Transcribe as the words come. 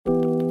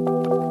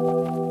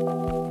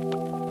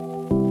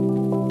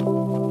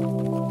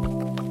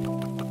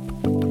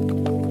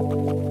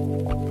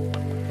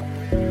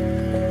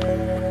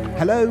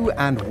Hello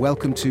and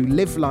welcome to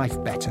Live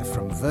Life Better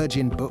from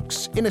Virgin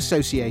Books in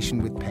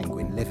association with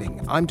Penguin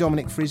Living. I'm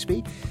Dominic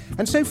Frisby,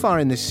 and so far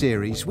in this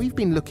series we've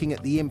been looking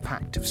at the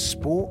impact of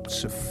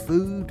sports, of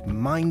food,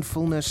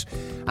 mindfulness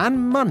and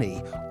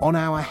money on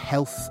our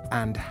health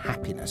and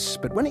happiness.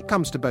 But when it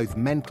comes to both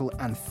mental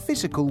and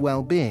physical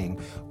well-being,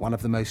 one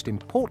of the most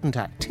important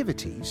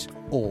activities,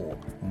 or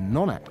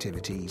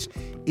non-activities,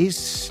 is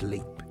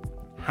sleep.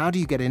 How do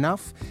you get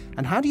enough?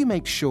 And how do you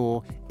make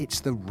sure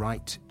it's the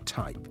right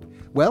type?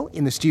 Well,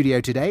 in the studio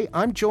today,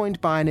 I'm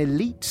joined by an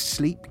elite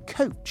sleep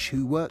coach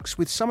who works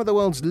with some of the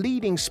world's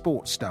leading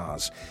sports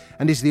stars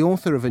and is the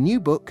author of a new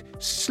book,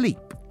 Sleep,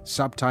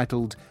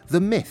 subtitled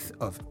The Myth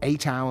of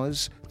 8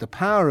 Hours, The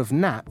Power of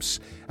Naps,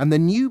 and the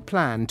New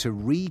Plan to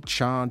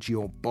Recharge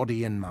Your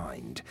Body and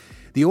Mind.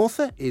 The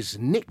author is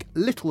Nick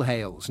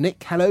Littlehales.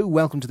 Nick, hello,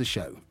 welcome to the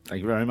show.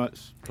 Thank you very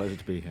much. Pleasure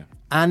to be here.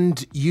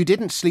 And you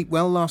didn't sleep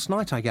well last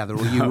night, I gather,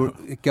 or you were...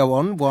 Go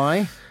on,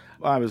 why?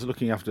 I was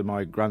looking after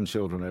my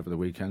grandchildren over the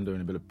weekend, doing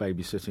a bit of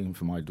babysitting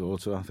for my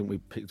daughter. I think we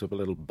picked up a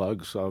little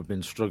bug, so I've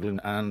been struggling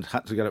and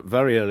had to get up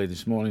very early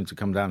this morning to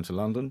come down to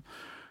London.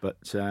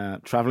 But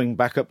travelling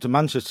back up to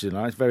Manchester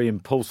tonight, very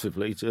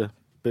impulsively, to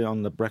be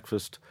on the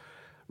breakfast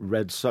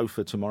red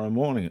sofa tomorrow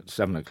morning at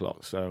 7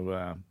 o'clock.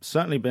 So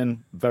certainly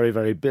been very,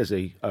 very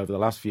busy over the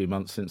last few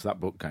months since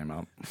that book came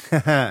out.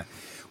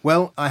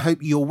 Well, I hope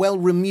you're well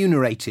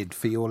remunerated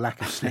for your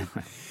lack of sleep.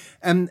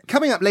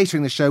 Coming up later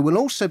in the show, we'll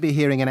also be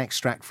hearing an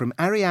extract from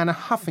Arianna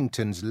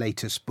Huffington's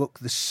latest book,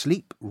 The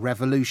Sleep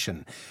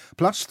Revolution,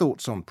 plus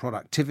thoughts on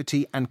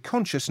productivity and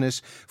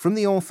consciousness from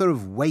the author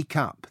of Wake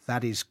Up,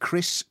 that is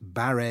Chris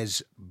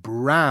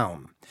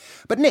Barres-Brown.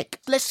 But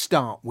Nick, let's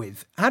start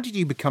with, how did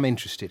you become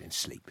interested in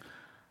sleep?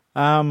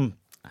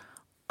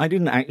 I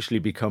didn't actually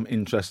become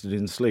interested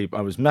in sleep.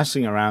 I was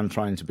messing around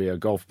trying to be a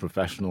golf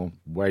professional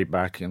way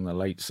back in the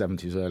late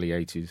 70s, early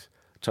 80s.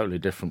 Totally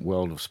different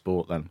world of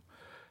sport then.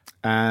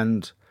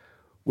 And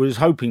was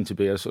hoping to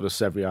be a sort of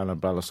Severiano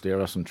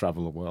Ballesteros and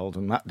travel the world,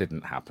 and that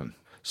didn't happen.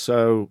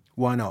 So...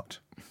 Why not?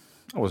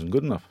 I wasn't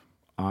good enough.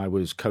 I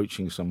was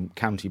coaching some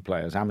county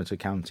players, amateur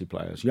county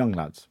players, young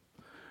lads,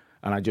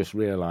 and I just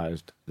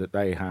realised that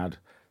they had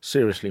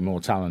seriously more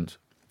talent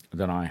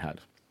than I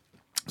had.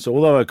 So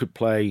although I could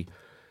play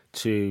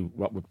to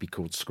what would be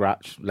called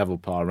scratch, level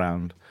par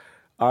round,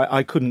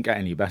 I couldn't get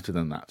any better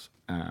than that.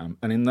 And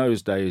in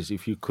those days,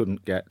 if you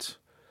couldn't get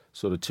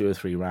sort of 2 or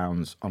 3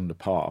 rounds under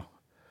par,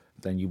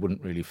 then you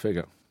wouldn't really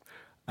figure.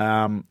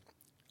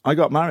 I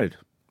got married,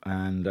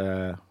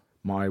 and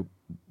my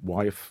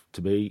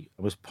wife-to-be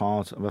was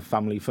part of a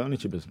family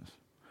furniture business.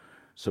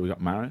 So we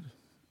got married.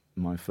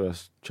 My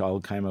first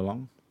child came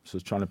along, so I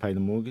was trying to pay the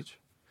mortgage.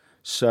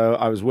 So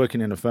I was working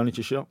in a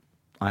furniture shop.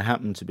 I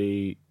happened to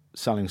be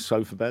selling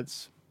sofa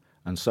beds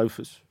and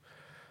sofas.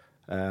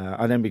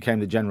 I then became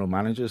the general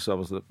manager, so I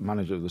was the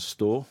manager of the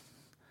store.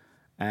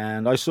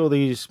 And I saw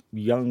these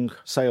young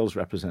sales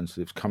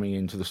representatives coming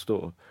into the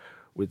store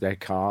with their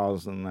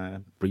cars and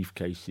their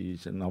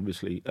briefcases and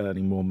obviously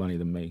earning more money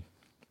than me.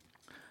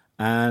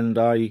 And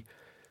I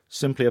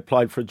simply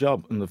applied for a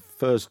job. And the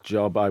first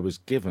job I was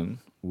given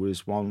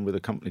was one with a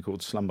company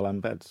called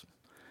Slumberland Beds.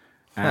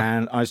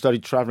 And I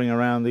started travelling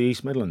around the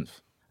East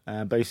Midlands,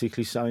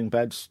 basically selling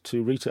beds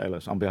to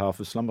retailers on behalf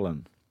of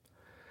Slumberland.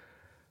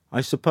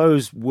 I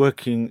suppose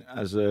working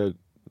as a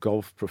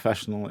golf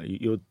professional,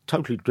 you're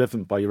totally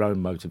driven by your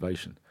own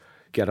motivation.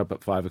 Get up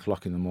at 5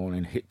 o'clock in the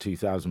morning, hit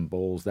 2,000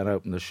 balls, then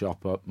open the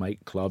shop up,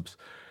 make clubs.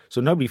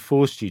 So nobody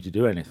forced you to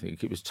do anything.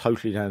 It was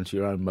totally down to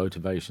your own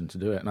motivation to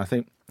do it. And I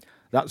think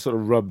that sort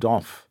of rubbed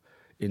off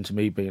into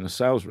me being a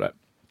sales rep.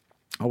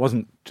 I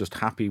wasn't just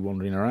happy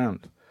wandering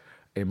around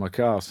in my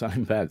car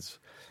selling beds.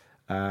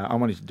 I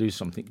wanted to do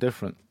something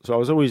different. So I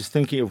was always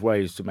thinking of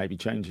ways to maybe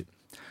change it.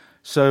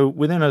 So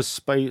within a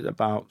space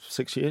about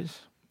 6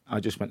 years, I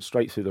just went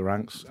straight through the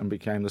ranks and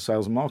became the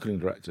sales and marketing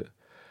director.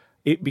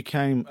 It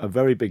became a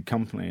very big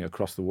company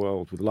across the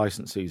world with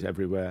licensees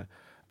everywhere.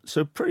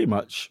 So pretty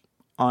much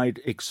I'd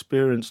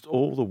experienced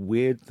all the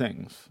weird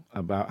things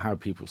about how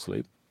people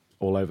sleep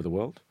all over the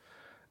world,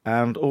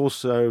 and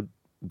also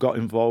got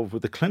involved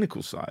with the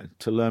clinical side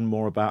to learn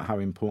more about how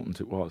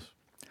important it was.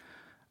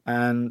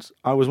 And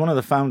I was one of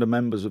the founder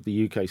members of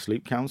the UK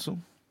Sleep Council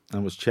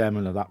and was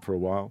chairman of that for a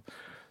while.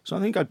 So I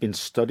think I'd been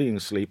studying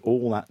sleep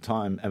all that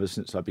time ever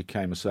since I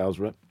became a sales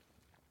rep.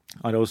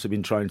 I'd also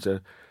been trying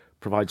to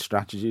provide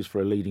strategies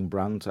for a leading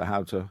brand to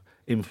how to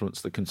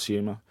influence the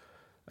consumer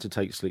to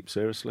take sleep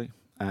seriously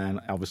and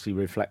obviously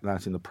reflect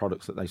that in the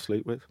products that they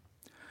sleep with.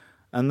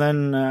 And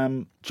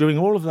then during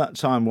all of that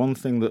time, one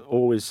thing that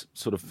always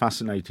sort of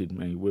fascinated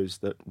me was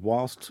that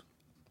whilst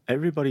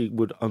everybody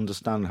would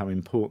understand how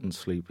important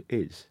sleep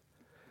is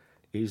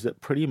that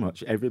pretty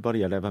much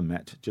everybody I'd ever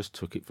met just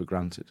took it for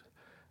granted.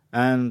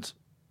 And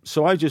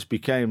so I just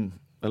became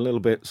a little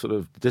bit sort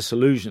of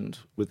disillusioned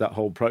with that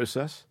whole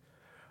process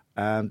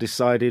and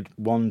decided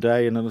one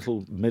day in a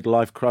little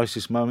midlife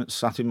crisis moment,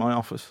 sat in my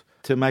office,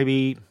 to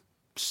maybe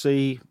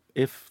see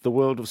if the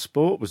world of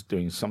sport was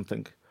doing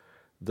something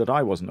that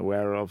I wasn't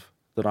aware of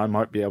that I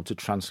might be able to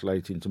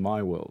translate into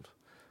my world.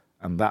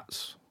 And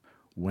that's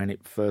when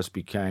it first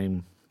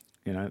became,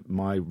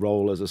 my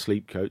role as a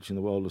sleep coach in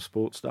the world of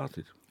sport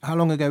started. How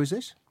long ago was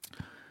this?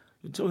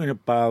 You're talking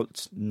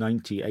about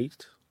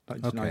 1998.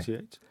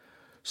 Okay.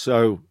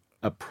 So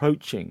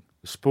approaching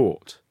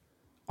sport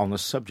on the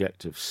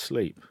subject of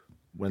sleep,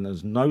 when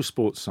there's no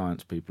sports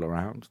science people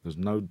around, there's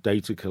no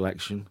data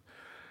collection,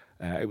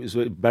 it was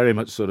very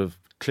much sort of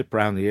clip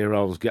around the ear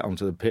holes, get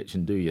onto the pitch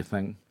and do your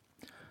thing.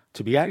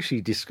 To be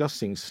actually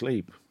discussing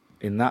sleep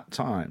in that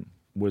time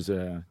was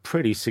a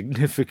pretty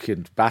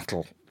significant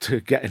battle to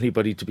get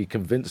anybody to be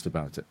convinced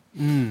about it.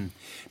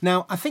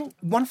 Now, I think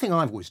one thing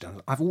I've always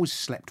done, I've always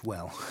slept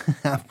well.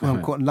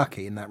 I'm quite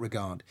lucky in that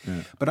regard.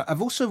 Yeah. But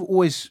I've also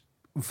always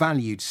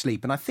valued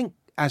sleep, and I think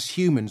as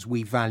humans,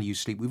 we value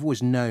sleep. We've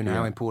always known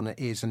how important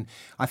it is. And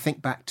I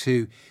think back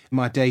to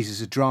my days as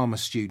a drama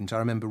student. I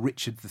remember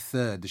Richard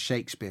III, the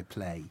Shakespeare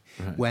play,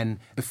 when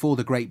before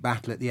the great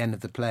battle at the end of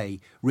the play,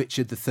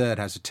 Richard III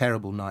has a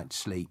terrible night's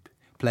sleep,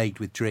 plagued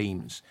with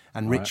dreams,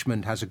 and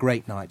Richmond has a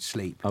great night's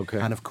sleep. Okay.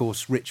 And, of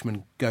course,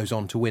 Richmond goes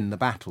on to win the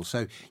battle.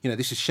 So,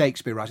 this is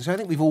Shakespeare writing. So I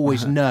think we've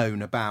always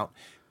known about,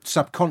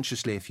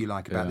 subconsciously, if you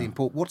like, about the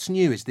important... What's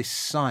new is this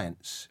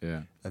science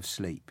of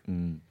sleep.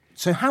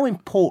 So how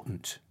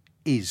important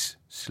is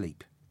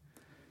sleep?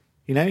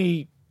 In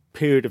any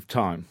period of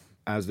time,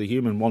 as the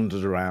human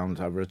wanders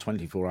around over a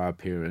 24-hour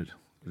period,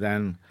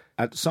 then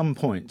at some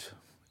point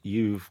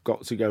you've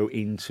got to go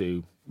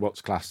into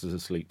what's classed as a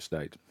sleep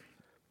state.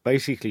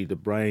 Basically, the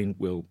brain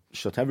will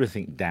shut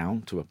everything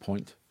down to a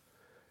point,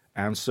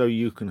 and so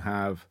you can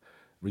have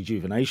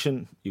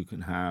rejuvenation, you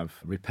can have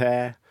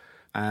repair,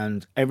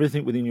 and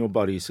everything within your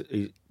body,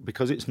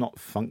 because it's not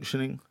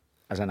functioning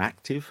as an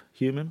active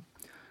human,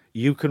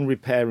 you can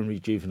repair and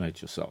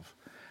rejuvenate yourself.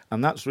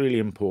 And that's really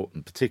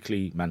important,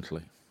 particularly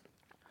mentally.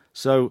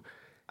 So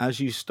as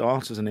you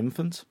start as an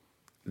infant,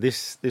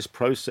 this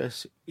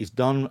process is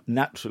done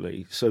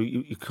naturally, so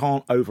you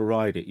can't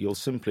override it. You'll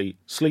simply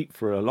sleep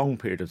for a long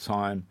period of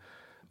time,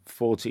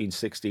 14,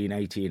 16,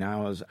 18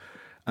 hours.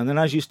 And then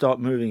as you start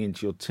moving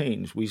into your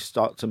teens, we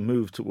start to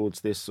move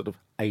towards this sort of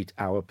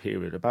 8-hour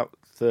period. About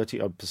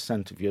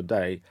 30% of your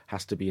day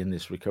has to be in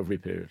this recovery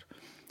period.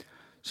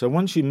 So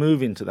once you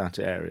move into that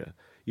area,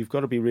 you've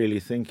got to be really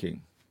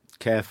thinking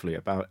carefully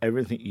about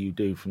everything you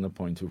do from the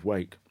point of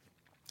wake.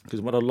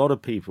 Because what a lot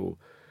of people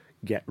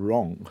get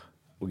wrong,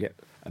 or get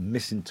a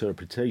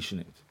misinterpretation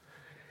of,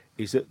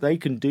 is that they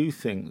can do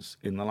things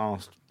in the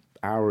last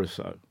hour or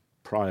so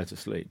prior to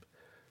sleep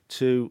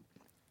to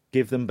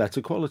give them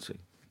better quality.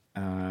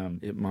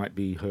 It might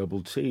be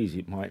herbal teas,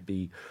 it might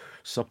be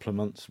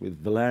supplements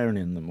with valerian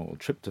in them, or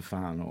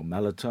tryptophan, or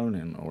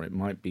melatonin, or it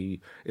might be,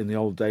 in the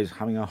old days,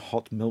 having a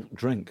hot milk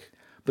drink.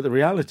 But the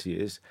reality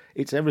is,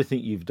 it's everything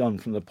you've done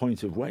from the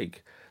point of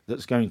wake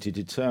that's going to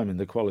determine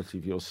the quality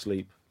of your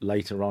sleep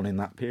later on in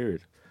that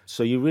period.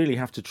 So you really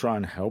have to try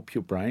and help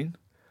your brain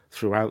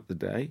throughout the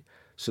day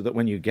so that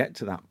when you get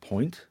to that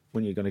point,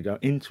 when you're going to go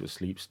into a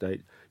sleep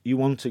state, you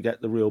want to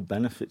get the real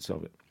benefits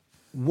of it.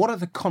 What are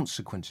the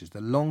consequences,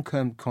 the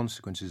long-term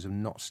consequences of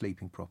not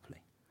sleeping properly?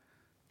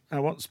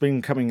 Now, what's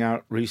been coming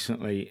out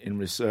recently in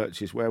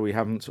research is where we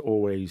haven't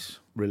always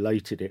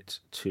related it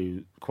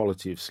to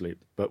quality of sleep,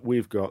 but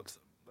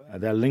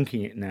they're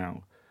linking it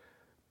now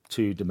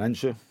to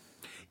dementia,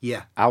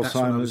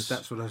 Alzheimer's.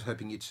 That's what I was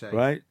hoping you'd say.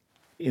 Right?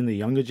 In the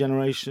younger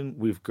generation,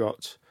 we've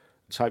got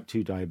type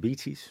 2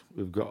 diabetes,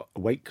 we've got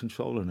weight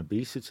control and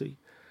obesity,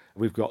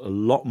 we've got a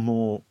lot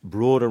more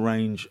broader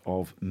range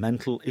of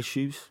mental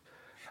issues.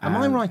 Am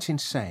I right in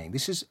saying,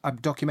 this is a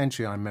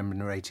documentary I remember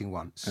narrating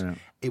once,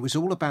 it was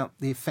all about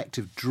the effect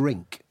of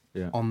drink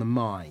on the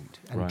mind,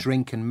 and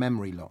drink and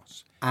memory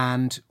loss.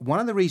 And one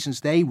of the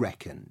reasons they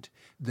reckoned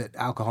that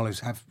alcoholics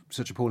have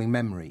such appalling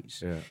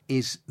memories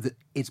is that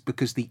it's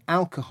because the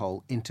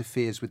alcohol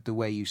interferes with the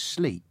way you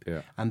sleep.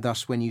 Yeah. And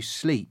thus, when you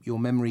sleep, your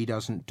memory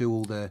doesn't do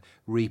all the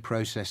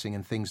reprocessing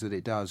and things that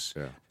it does.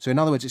 Yeah. So in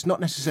other words, it's not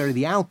necessarily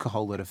the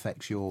alcohol that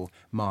affects your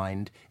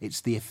mind,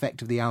 it's the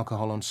effect of the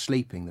alcohol on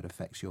sleeping that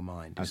affects your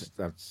mind.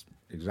 That's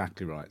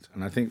exactly right.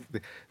 And I think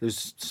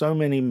there's so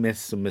many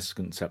myths and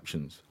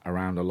misconceptions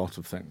around a lot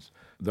of things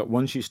that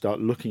once you start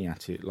looking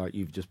at it, like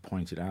you've just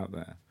pointed out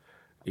there,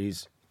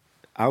 is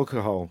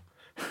alcohol,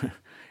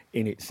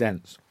 in its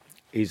sense,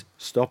 is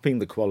stopping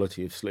the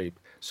quality of sleep.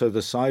 So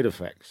the side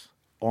effects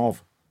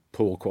of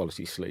poor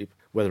quality sleep,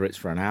 whether it's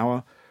for an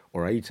hour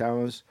or 8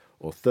 hours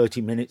or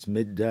 30 minutes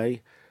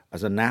midday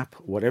as a nap,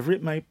 whatever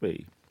it may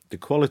be, the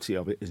quality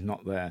of it is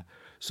not there.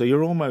 So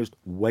you're almost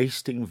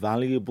wasting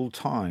valuable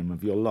time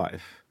of your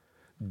life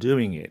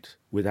doing it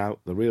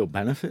without the real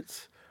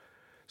benefits.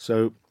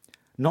 So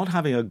not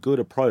having a good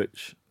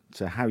approach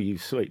to how you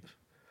sleep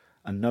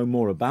and know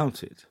more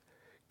about it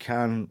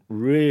can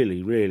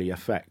really, really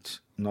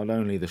affect not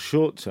only the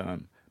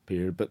short-term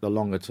period, but the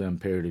longer-term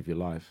period of your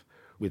life,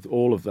 with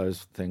all of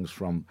those things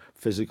from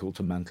physical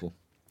to mental.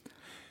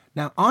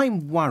 Now, I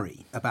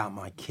worry about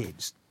my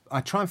kids.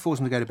 I try and force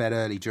them to go to bed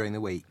early during the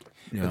week,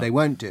 but they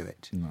won't do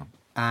it. No.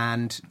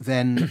 And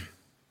then,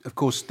 of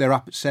course, they're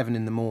up at 7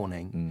 in the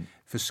morning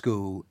for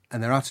school,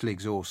 and they're utterly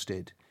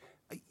exhausted.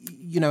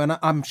 and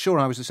I'm sure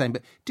I was the same,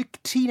 but do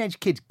teenage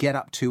kids get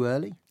up too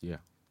early? Yeah,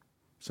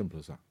 simple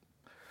as that.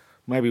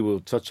 Maybe we'll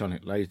touch on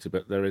it later,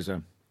 but there is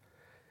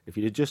if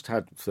you'd just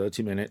had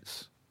 30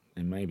 minutes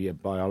in maybe a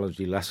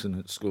biology lesson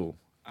at school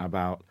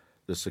about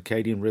the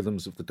circadian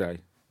rhythms of the day,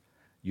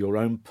 your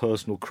own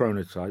personal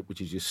chronotype,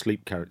 which is your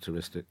sleep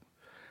characteristic,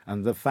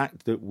 and the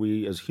fact that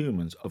we as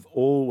humans have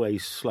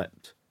always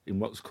slept in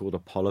what's called a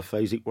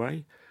polyphasic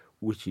way,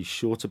 which is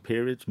shorter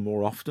periods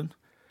more often.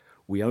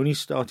 We only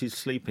started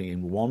sleeping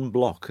in one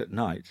block at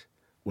night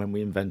when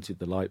we invented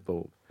the light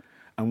bulb.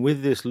 And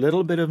with this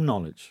little bit of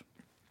knowledge...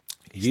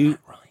 Is that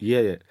right?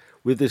 Yeah.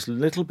 With this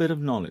little bit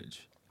of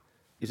knowledge...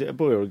 Is it a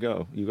boy or a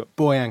girl? You got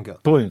boy and girl.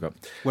 Boy and girl.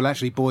 Well,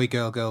 actually, boy,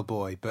 girl,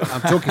 boy. But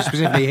I'm talking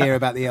specifically here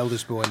about the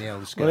eldest boy and the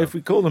eldest girl. Well, if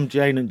we call them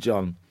Jane and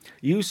John,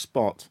 you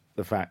spot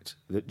the fact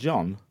that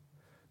John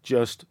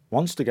just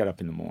wants to get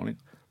up in the morning,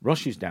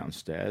 rushes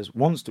downstairs,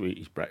 wants to eat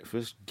his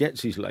breakfast,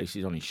 gets his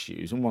laces on his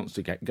shoes and wants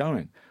to get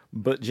going.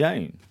 But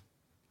Jane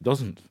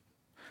doesn't.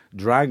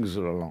 Drags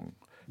her along,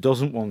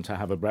 doesn't want to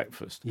have a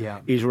breakfast,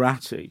 is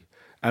ratty,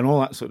 and all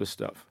that sort of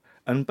stuff.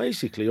 And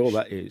basically all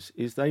that is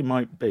they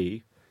might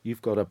be...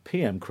 You've got a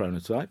PM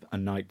chronotype, a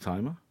night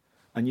timer,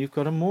 and you've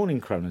got a morning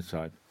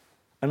chronotype,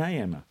 an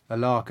AMer. A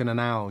lark and an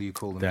owl, you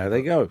call them. There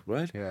they go,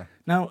 right? Yeah.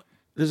 Now,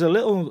 there's a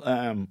little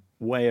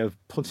way of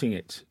putting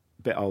it,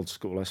 a bit old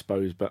school, I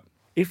suppose, but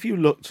if you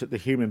looked at the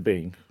human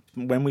being,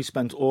 when we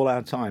spent all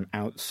our time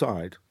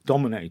outside,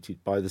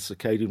 dominated by the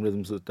circadian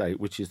rhythms of the day,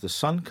 which is the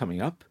sun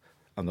coming up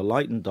and the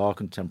light and dark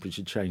and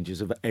temperature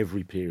changes of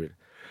every period.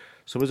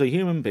 So as a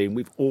human being,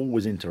 we've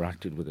always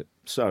interacted with it.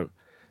 So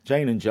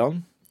Jane and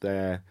John,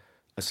 they're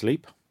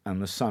asleep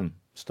and the sun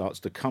starts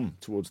to come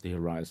towards the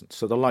horizon.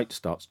 So the light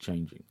starts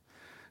changing.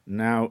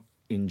 Now,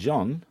 in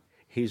John,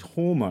 his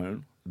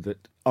hormone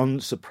that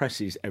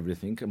unsuppresses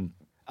everything and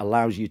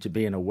allows you to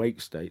be in a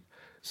wake state,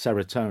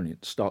 serotonin,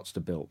 starts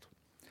to build.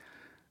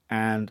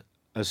 And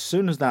as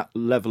soon as that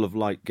level of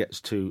light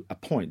gets to a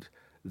point,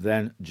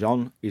 then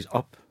John is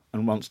up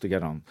and wants to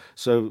get on.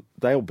 So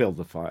they'll build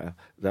the fire,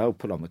 they'll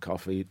put on the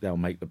coffee, they'll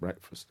make the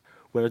breakfast.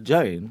 Whereas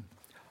Jane,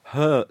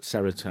 her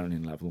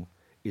serotonin level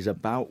is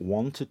about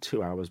 1 to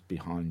 2 hours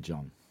behind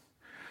John.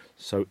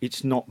 So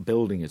it's not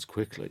building as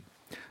quickly.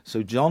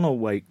 So John will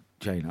wake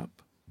Jane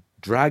up,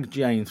 drag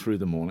Jane through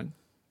the morning,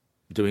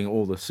 doing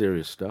all the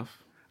serious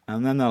stuff,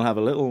 and then they'll have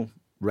a little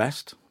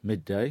rest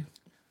midday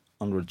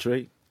under a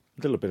tree,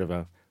 a little bit of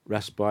a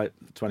respite,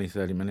 20,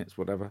 30 minutes,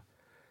 whatever.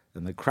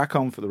 Then they crack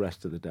on for the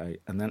rest of the day.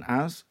 And then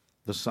as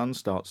the sun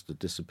starts to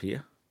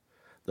disappear,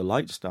 the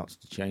light starts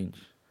to change,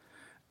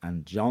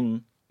 and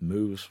John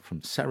moves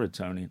from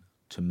serotonin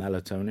to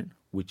melatonin,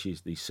 which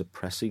is the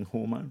suppressing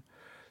hormone.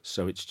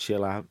 So it's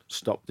chill out,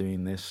 stop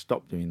doing this,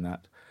 stop doing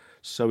that.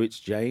 So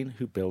it's Jane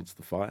who builds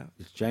the fire.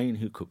 It's Jane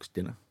who cooks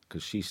dinner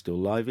because she's still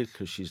lively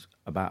because she's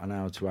about an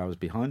hour, 2 hours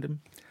behind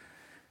him.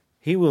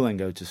 He will then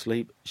go to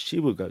sleep. She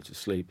will go to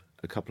sleep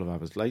a couple of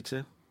hours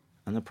later,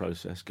 and the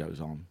process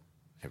goes on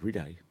every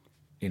day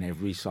in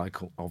every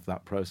cycle of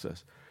that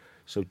process.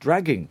 So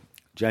dragging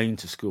Jane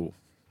to school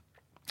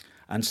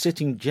and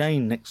sitting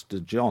Jane next to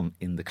John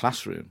in the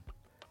classroom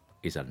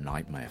is a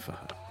nightmare for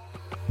her.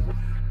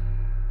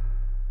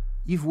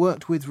 You've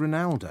worked with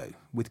Ronaldo,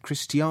 with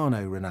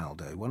Cristiano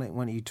Ronaldo. Why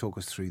don't you talk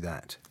us through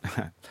that?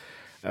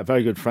 A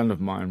very good friend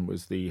of mine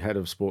was the head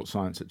of sports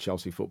science at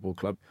Chelsea Football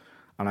Club,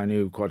 and I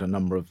knew quite a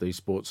number of the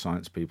sports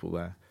science people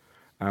there.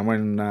 And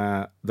when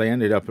they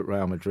ended up at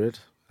Real Madrid,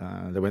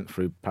 they went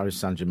through Paris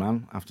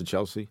Saint-Germain after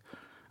Chelsea,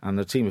 and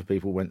the team of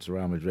people went to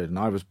Real Madrid, and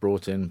I was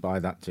brought in by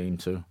that team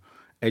to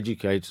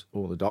educate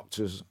all the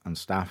doctors and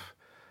staff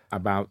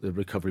about the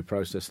recovery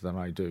process that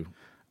I do.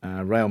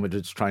 Real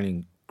Madrid's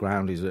training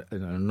ground is an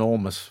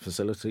enormous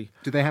facility.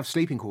 Do they have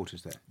sleeping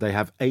quarters there? They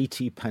have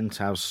 80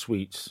 penthouse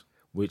suites,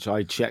 which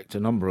I checked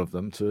a number of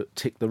them to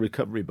tick the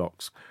recovery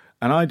box.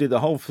 And I did the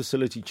whole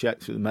facility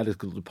check through the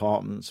medical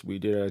departments. We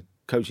did a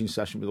coaching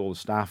session with all the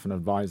staff and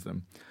advised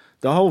them.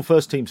 The whole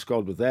first team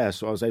squad was there,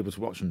 so I was able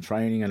to watch them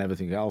training and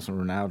everything else, and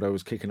Ronaldo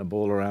was kicking a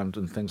ball around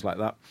and things like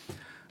that.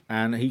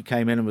 And he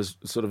came in and was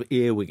sort of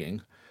earwigging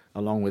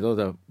along with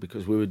other,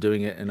 because we were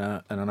doing it in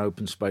an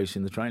open space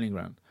in the training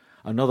ground.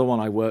 Another one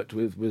I worked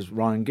with was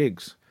Ryan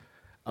Giggs,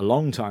 a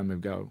long time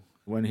ago,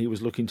 when he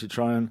was looking to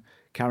try and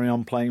carry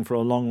on playing for a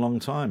long, long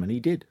time, and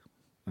he did.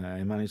 He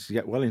managed to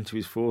get well into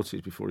his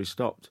 40s before he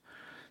stopped.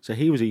 So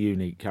he was a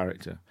unique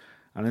character.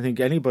 And I think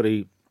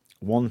anybody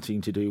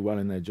wanting to do well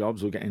in their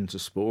jobs or get into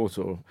sport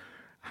or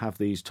have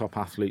these top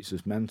athletes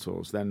as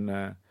mentors,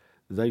 then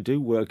they do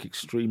work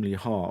extremely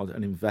hard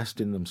and invest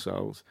in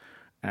themselves,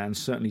 and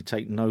certainly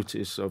take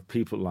notice of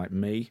people like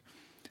me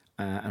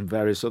and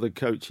various other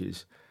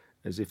coaches.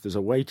 As if there's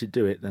a way to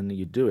do it, then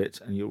you do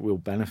it, and you will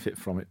benefit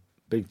from it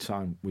big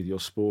time with your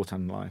sport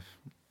and life.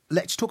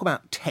 Let's talk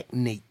about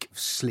technique of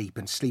sleep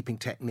and sleeping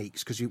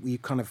techniques, because you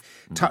kind of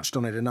touched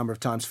on it a number of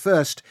times.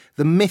 First,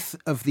 the myth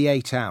of the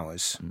 8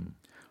 hours.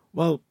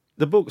 Well,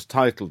 the book's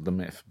titled The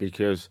Myth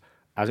because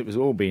as it was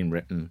all being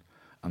written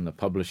and the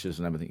publishers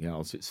and everything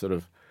else, it's sort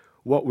of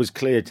what was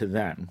clear to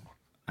them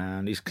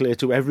And it's clear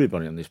to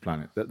everybody on this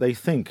planet that they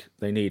think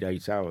they need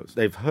 8 hours.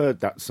 They've heard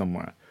that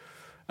somewhere.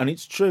 And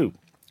it's true.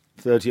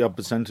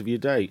 30% of your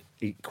day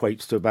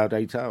equates to about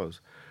 8 hours.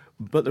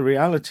 But the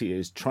reality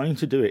is trying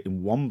to do it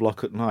in one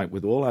block at night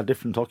with all our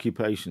different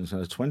occupations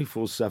and a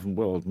 24/7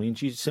 world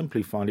means you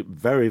simply find it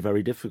very,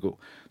 very difficult.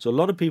 So a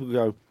lot of people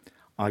go,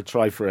 I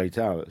try for 8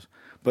 hours.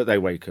 But they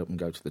wake up and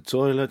go to the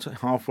toilet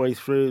halfway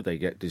through. They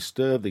get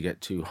disturbed. They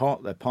get too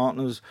hot. Their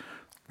partners,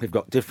 they've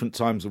got different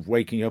times of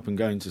waking up and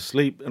going to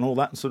sleep and all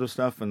that sort of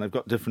stuff. And they've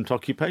got different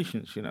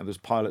occupations. You know, there's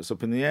pilots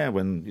up in the air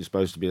when you're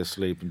supposed to be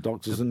asleep, and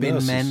doctors and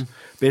nurses.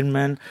 Bin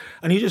men.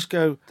 And you just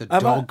go, the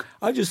dog.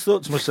 I just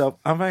thought to myself,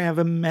 have I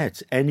ever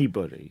met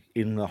anybody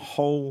in the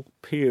whole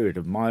period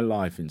of my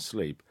life in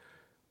sleep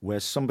where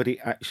somebody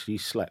actually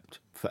slept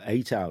for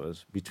 8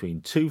 hours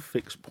between two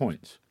fixed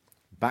points,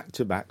 back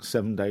to back,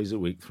 7 days a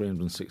week,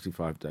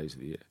 365 days of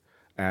the year?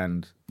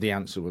 And the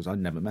answer was, I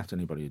never met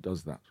anybody who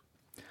does that.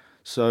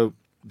 So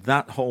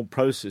that whole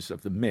process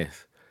of the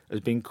myth has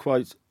been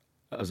quite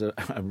as a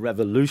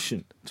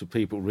revolution to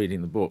people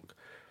reading the book.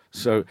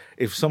 So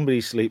if somebody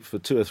sleeps for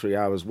 2 or 3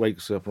 hours,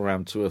 wakes up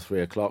around 2 or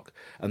 3 o'clock,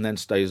 and then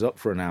stays up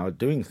for an hour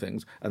doing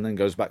things, and then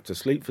goes back to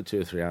sleep for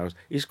 2 or 3 hours,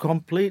 it's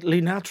completely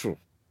natural.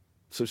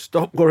 So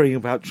stop worrying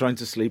about trying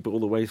to sleep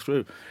all the way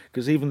through,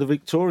 because even the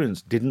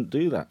Victorians didn't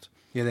do that.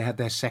 Yeah, they had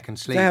their second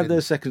sleep. They had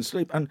their second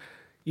sleep. And,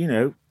 you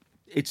know,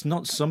 it's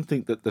not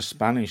something that the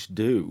Spanish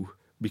do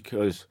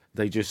because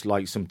they just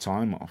like some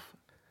time off.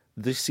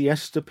 The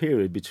siesta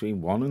period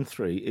between 1 and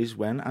 3 is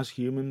when, as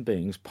human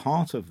beings,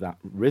 part of that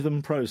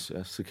rhythm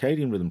process,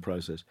 circadian rhythm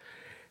process,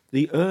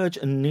 the urge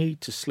and need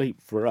to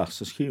sleep for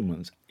us as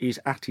humans is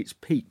at its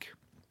peak.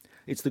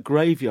 It's the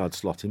graveyard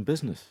slot in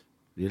business,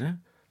 you know?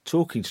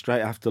 Talking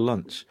straight after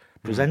lunch,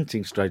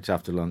 presenting straight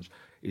after lunch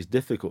is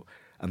difficult.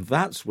 And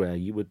that's where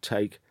you would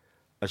take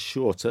a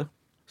shorter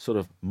sort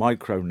of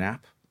micro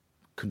nap,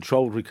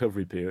 controlled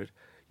recovery period.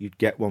 You'd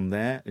get one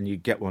there and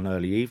you'd get one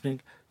early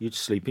evening. You'd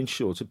sleep in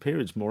shorter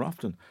periods more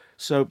often.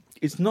 So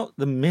it's not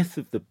the myth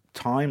of the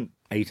time,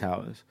 8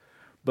 hours,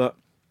 but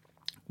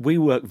we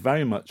work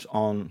very much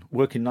on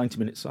working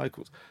 90-minute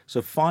cycles.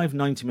 So 5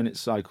 90-minute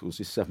cycles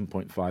is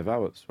 7.5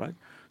 hours, right?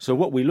 So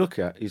what we look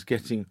at is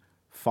getting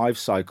 5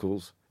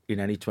 cycles in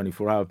any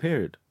 24-hour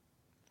period,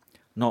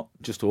 not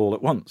just all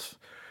at once.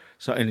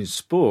 So, and in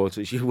sport,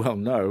 as you well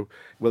know,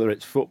 whether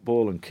it's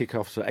football and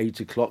kick-offs at 8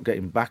 o'clock,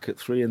 getting back at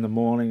 3 in the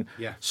morning,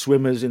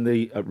 swimmers in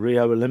the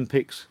Rio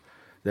Olympics,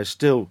 they're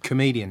still...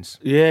 Comedians.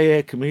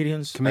 Yeah,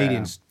 comedians.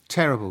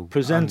 Terrible.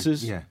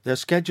 Presenters. Their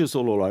schedules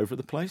all over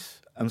the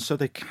place, and so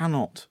they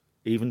cannot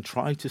even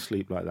try to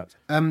sleep like that.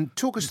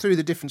 Talk us through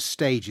the different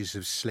stages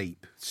of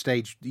sleep.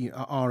 Stage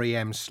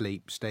REM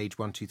sleep, stage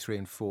 1, 2, 3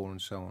 and 4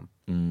 and so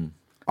on.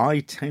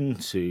 I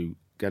tend to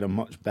get a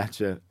much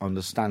better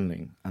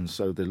understanding, and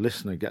so the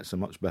listener gets a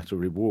much better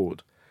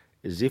reward,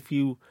 is if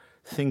you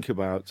think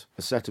about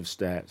a set of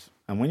stairs,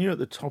 and when you're at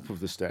the top of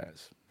the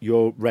stairs,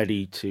 you're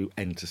ready to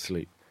enter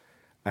sleep.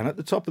 And at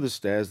the top of the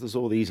stairs, there's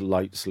all these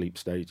light sleep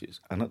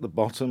stages, and at the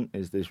bottom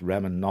is this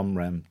REM and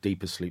non-REM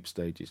deeper sleep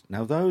stages.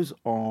 Now, those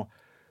are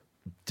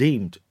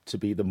deemed to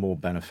be the more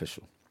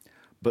beneficial,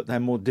 but they're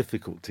more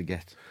difficult to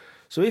get.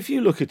 So if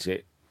you look at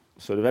it,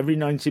 sort of every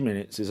 90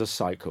 minutes is a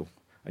cycle,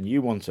 and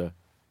you want to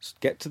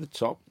get to the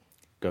top,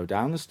 go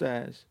down the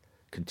stairs,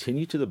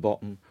 continue to the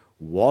bottom,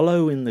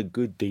 wallow in the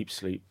good deep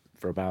sleep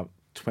for about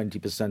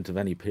 20% of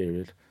any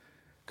period,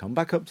 come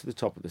back up to the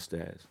top of the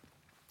stairs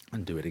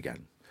and do it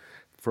again.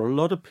 For a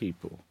lot of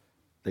people,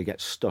 they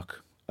get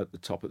stuck at the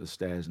top of the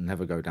stairs and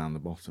never go down the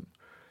bottom.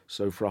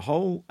 So for a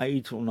whole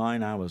 8 or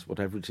 9 hours,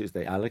 whatever it is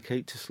they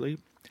allocate to sleep,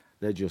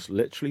 they're just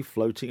literally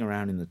floating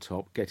around in the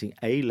top, getting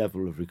a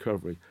level of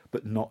recovery,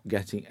 but not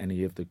getting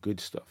any of the good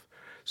stuff.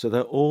 So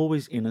they're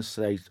always in a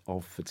state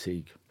of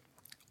fatigue,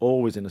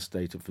 always in a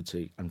state of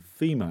fatigue. And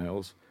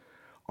females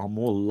are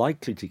more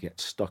likely to get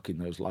stuck in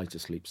those lighter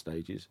sleep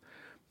stages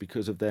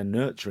because of their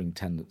nurturing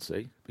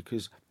tendency,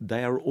 because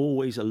they are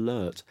always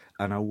alert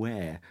and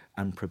aware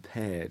and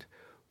prepared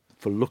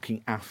for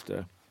looking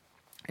after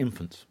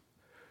infants.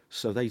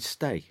 So they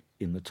stay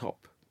in the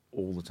top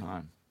all the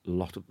time. A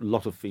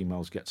lot of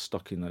females get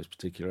stuck in those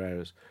particular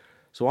areas.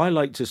 So I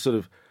like to sort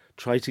of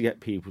try to get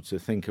people to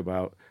think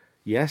about,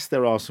 yes,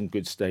 there are some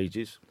good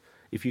stages.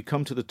 If you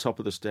come to the top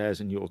of the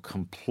stairs and you're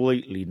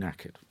completely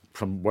knackered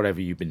from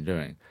whatever you've been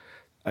doing,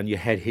 and your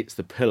head hits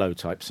the pillow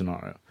type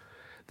scenario,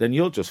 then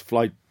you'll just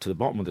fly to the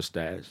bottom of the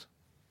stairs,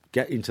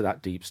 get into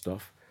that deep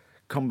stuff,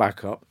 come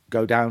back up,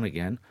 go down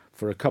again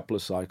for a couple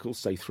of cycles,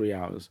 say 3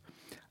 hours,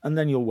 and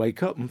then you'll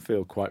wake up and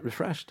feel quite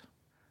refreshed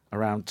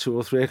around 2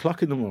 or 3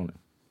 o'clock in the morning.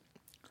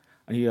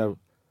 And you go,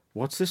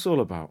 what's this all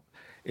about?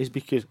 Is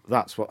because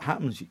that's what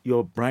happens.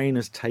 Your brain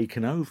has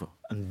taken over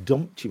and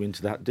dumped you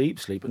into that deep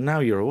sleep, and now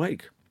you're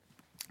awake.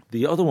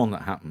 The other one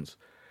that happens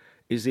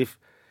is if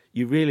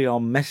you really are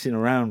messing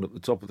around at the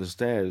top of the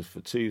stairs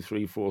for 2,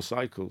 3, 4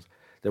 cycles,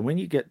 then when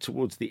you get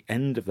towards the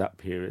end of that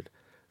period,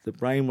 the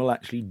brain will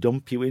actually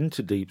dump you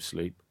into deep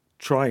sleep,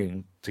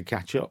 trying to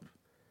catch up.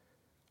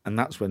 And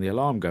that's when the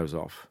alarm goes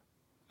off.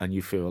 and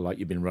you feel like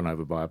you've been run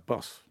over by a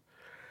bus.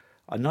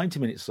 A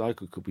 90-minute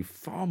cycle could be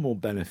far more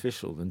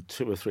beneficial than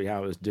 2 or 3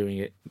 hours doing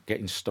it,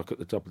 getting stuck at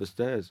the top of the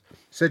stairs.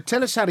 So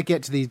tell us how to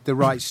get to the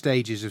right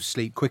stages of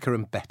sleep quicker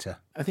and better.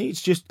 I think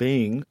it's just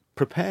being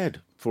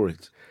prepared for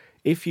it.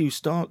 If you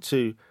start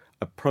to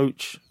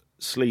approach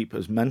sleep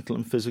as mental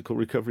and physical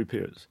recovery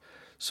periods,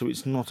 so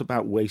it's not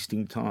about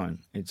wasting time,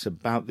 it's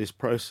about this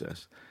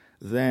process,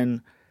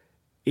 then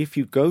if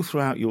you go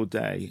throughout your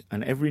day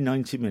and every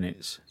 90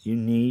 minutes you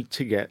need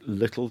to get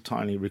little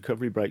tiny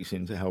recovery breaks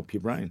in to help your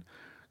brain,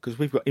 because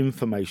we've got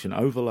information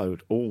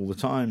overload all the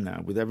time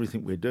now with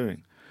everything we're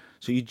doing.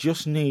 So you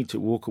just need to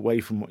walk away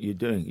from what you're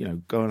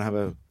doing, go and have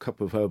a cup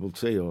of herbal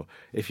tea, or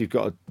if you've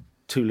got a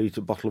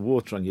 2-litre bottle of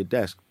water on your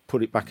desk,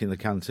 put it back in the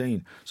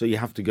canteen so you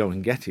have to go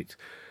and get it.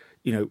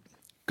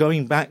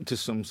 Going back to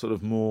some sort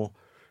of more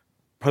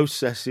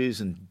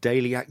processes and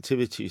daily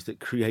activities that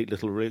create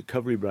little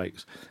recovery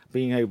breaks,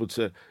 being able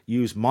to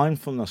use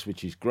mindfulness,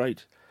 which is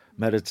great,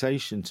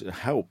 meditation to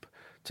help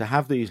to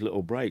have these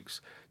little breaks,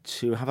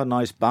 to have a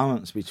nice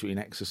balance between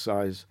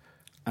exercise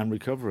and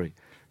recovery.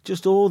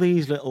 Just all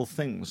these little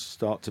things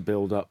start to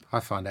build up.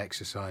 I find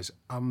exercise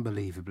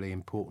unbelievably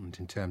important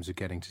in terms of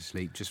getting to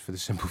sleep, just for the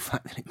simple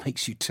fact that it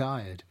makes you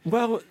tired.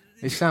 Well,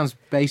 it sounds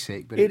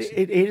basic, but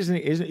it isn't.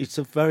 It's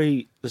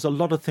there's a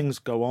lot of things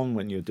go on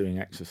when you're doing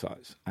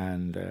exercise,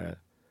 and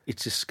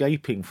it's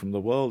escaping from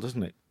the world,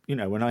 isn't it?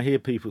 When I hear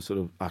people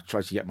I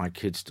try to get my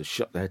kids to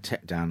shut their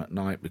tech down at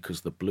night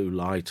because the blue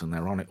light and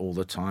they're on it all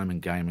the time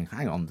and gaming.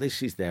 Hang on,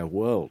 this is their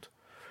world.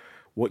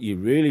 What you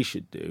really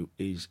should do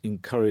is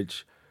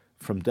encourage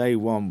from day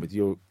one with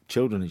your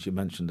children, as you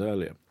mentioned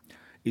earlier,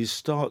 is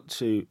start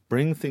to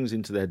bring things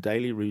into their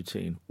daily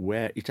routine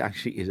where it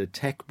actually is a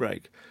tech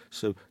break.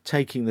 So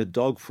taking the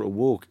dog for a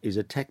walk is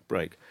a tech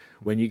break.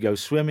 When you go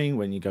swimming,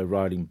 when you go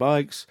riding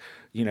bikes,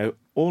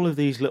 all of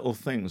these little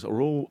things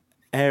are all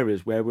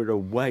areas where we're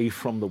away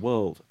from the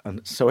world.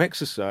 And so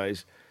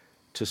exercise,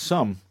 to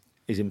some,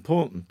 is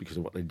important because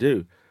of what they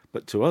do,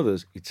 but to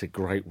others, it's a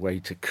great way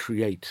to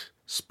create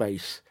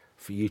space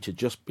for you to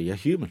just be a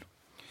human.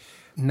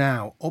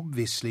 Now,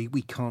 obviously,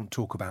 we can't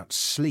talk about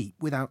sleep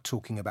without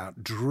talking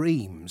about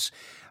dreams.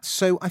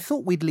 So I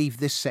thought we'd leave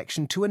this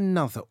section to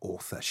another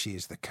author. She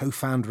is the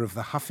co-founder of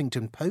the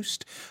Huffington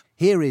Post.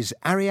 Here is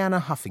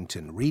Arianna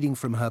Huffington reading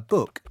from her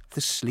book,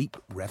 The Sleep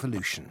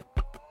Revolution.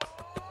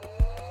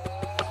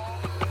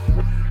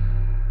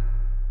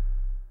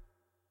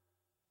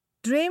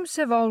 Dreams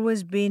have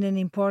always been an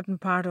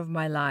important part of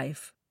my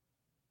life.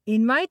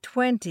 In my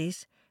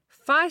 20s,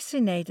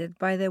 fascinated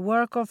by the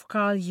work of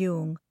Carl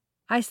Jung,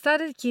 I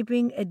started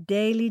keeping a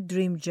daily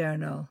dream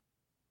journal.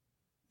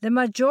 The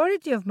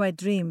majority of my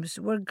dreams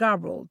were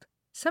garbled,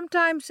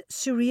 sometimes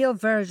surreal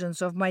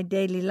versions of my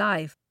daily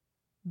life,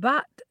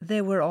 but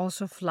they were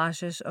also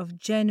flashes of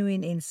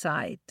genuine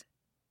insight.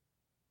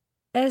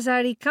 As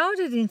I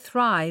recounted in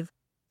Thrive,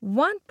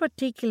 one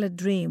particular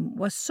dream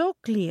was so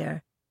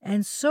clear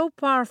and so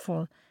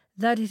powerful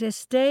that it has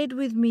stayed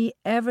with me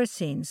ever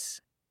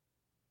since,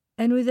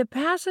 and with the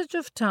passage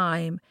of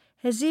time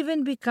has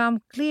even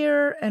become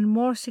clearer and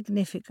more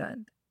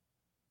significant.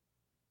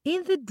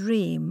 In the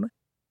dream,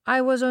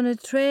 I was on a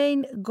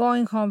train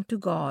going home to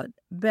God.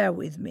 Bear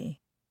with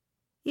me.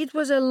 It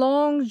was a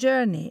long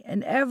journey,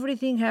 and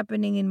everything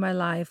happening in my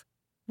life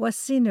was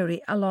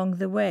scenery along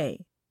the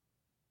way.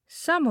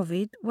 Some of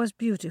it was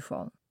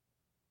beautiful.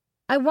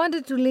 I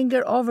wanted to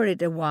linger over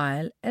it a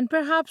while and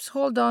perhaps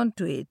hold on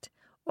to it,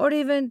 or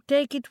even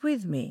take it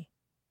with me.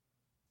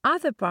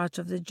 Other parts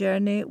of the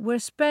journey were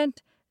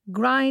spent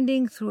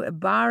grinding through a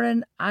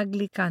barren,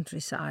 ugly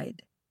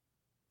countryside.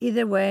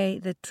 Either way,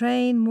 the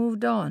train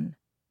moved on,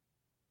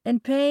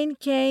 and pain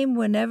came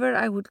whenever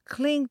I would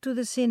cling to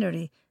the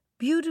scenery,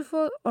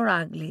 beautiful or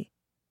ugly,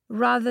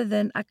 rather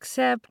than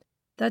accept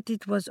that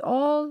it was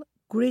all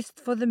grist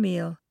for the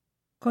mill,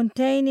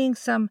 containing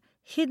some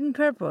hidden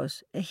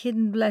purpose, a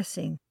hidden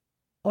blessing,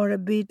 or a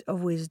bit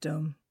of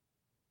wisdom.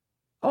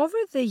 Over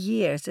the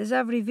years, as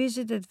I've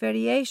revisited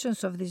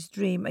variations of this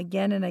dream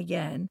again and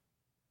again,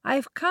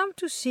 I've come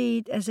to see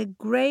it as a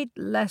great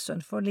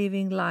lesson for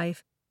living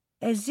life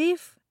as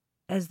if,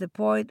 as the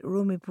poet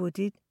Rumi put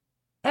it,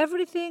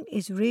 everything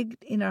is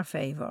rigged in our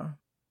favor.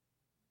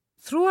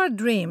 Through our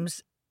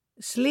dreams,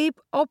 sleep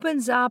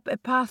opens up a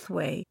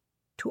pathway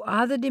to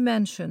other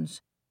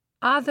dimensions,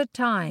 other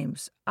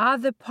times,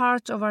 other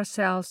parts of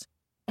ourselves,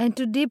 and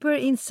to deeper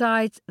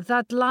insights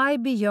that lie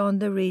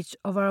beyond the reach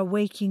of our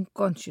waking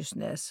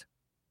consciousness.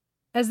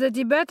 As the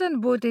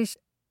Tibetan Buddhist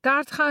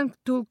Tartham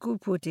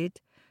Tulku put it,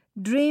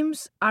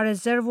 dreams are a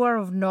reservoir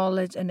of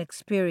knowledge and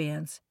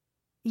experience,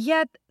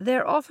 yet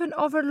they're often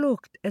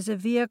overlooked as a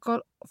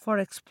vehicle for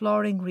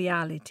exploring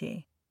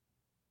reality.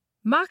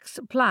 Max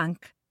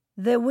Planck,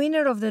 the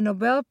winner of the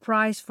Nobel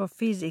Prize for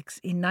Physics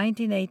in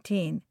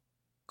 1918,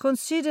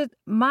 considered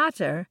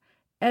matter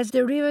as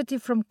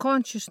derivative from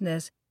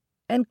consciousness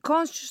and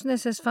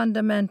consciousness as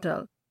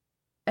fundamental,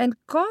 and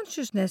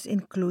consciousness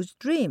includes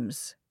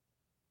dreams.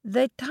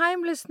 The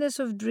timelessness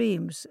of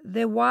dreams,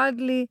 the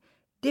wildly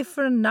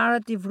different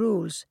narrative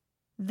rules,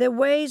 the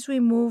ways we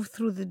move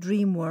through the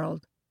dream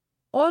world.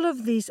 All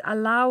of these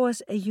allow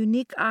us a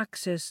unique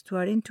access to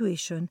our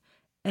intuition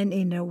and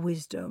inner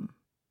wisdom.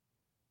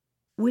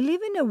 We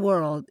live in a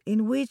world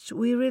in which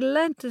we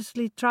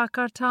relentlessly track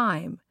our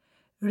time,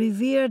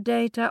 revere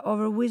data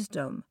over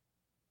wisdom,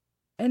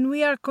 and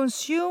we are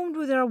consumed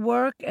with our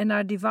work and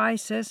our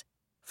devices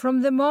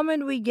from the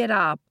moment we get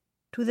up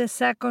to the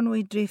second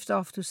we drift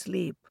off to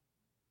sleep.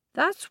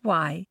 That's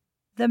why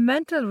the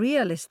mental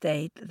real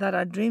estate that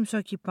our dreams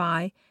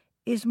occupy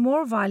is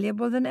more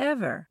valuable than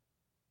ever.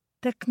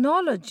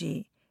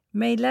 Technology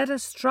may let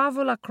us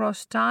travel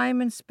across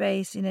time and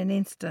space in an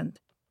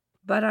instant,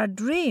 but our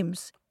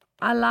dreams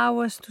allow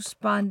us to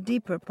span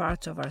deeper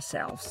parts of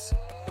ourselves.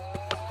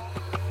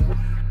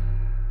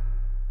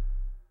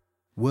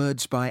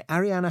 Words by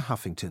Arianna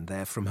Huffington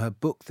there from her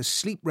book The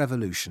Sleep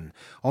Revolution,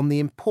 on the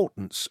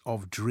importance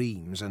of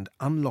dreams and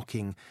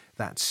unlocking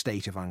that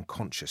state of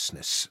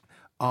unconsciousness.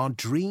 Our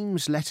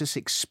dreams let us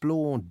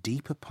explore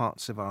deeper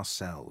parts of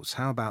ourselves.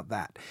 How about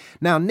that?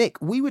 Now,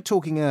 Nick, we were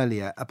talking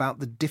earlier about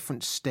the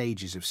different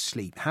stages of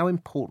sleep. How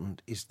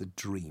important is the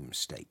dream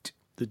state?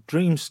 The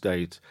dream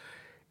state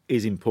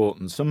is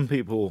important. Some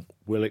people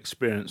will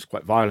experience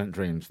quite violent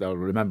dreams. They'll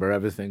remember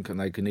everything, and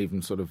they can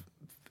even sort of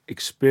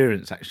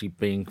experience actually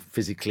being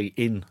physically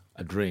in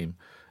a dream.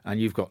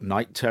 And you've got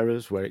night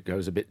terrors where it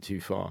goes a bit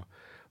too far.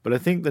 But I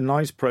think the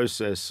nice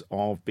process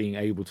of being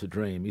able to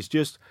dream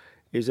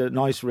is a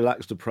nice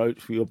relaxed approach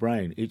for your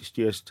brain. It's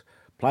just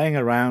playing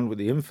around with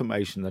the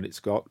information that it's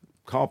got,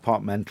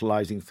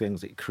 compartmentalizing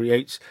things. It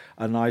creates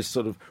a nice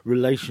sort of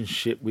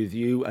relationship with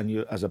you and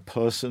you as a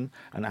person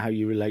and how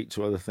you relate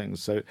to other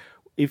things. So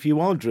if you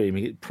are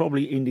dreaming, it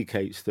probably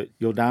indicates that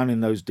you're down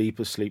in those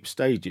deeper sleep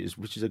stages,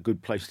 which is a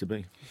good place to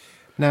be.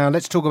 Now,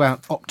 let's talk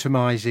about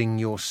optimising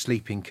your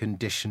sleeping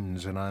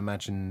conditions, and I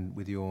imagine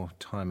with your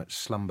time at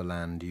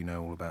Slumberland, you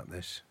know all about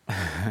this.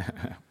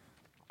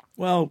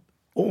 Well,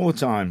 all the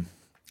time,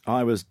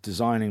 I was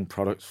designing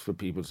products for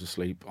people to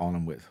sleep on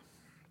and with.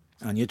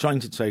 And you're trying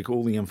to take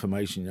all the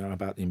information you know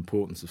about the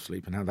importance of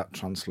sleep and how that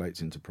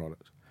translates into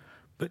product.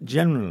 But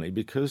generally,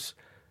 because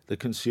the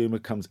consumer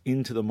comes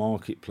into the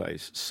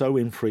marketplace so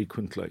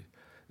infrequently,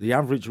 the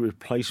average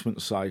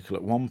replacement cycle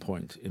at one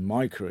point in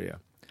my career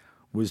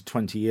was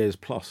 20 years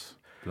plus.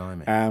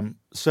 Blimey.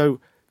 So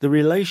the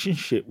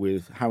relationship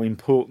with how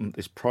important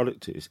this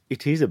product is,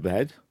 it is a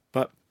bed,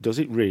 but does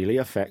it really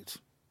affect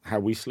how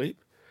we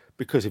sleep?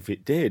 Because if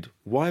it did,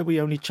 why are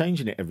we only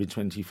changing it every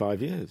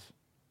 25 years?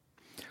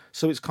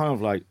 So it's kind of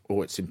like,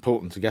 oh, it's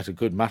important to get a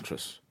good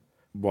mattress.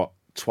 What,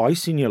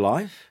 twice in your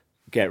life?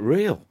 Get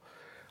real.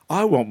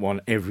 I want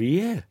one every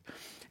year.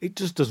 It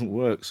just doesn't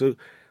work. So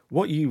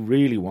what you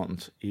really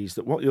want is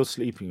that what you're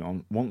sleeping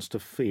on wants to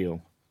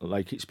feel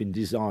like it's been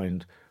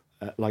designed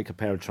like a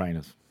pair of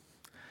trainers.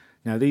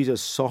 Now, these are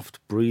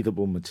soft,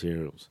 breathable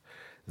materials.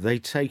 They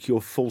take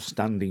your full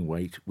standing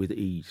weight with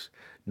ease.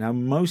 Now,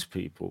 most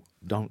people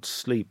don't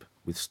sleep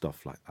with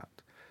stuff like that.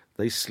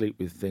 They sleep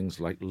with things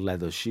like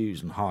leather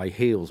shoes and high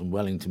heels and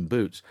Wellington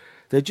boots.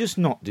 They're just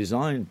not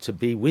designed to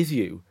be with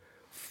you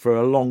for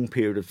a long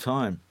period of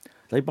time.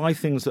 They buy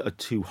things that are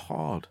too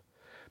hard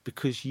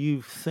because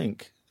you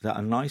think that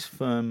a nice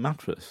firm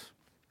mattress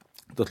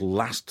that'll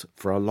last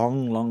for a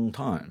long, long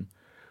time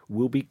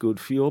will be good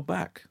for your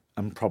back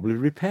and probably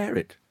repair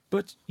it.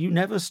 But you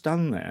never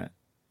stand there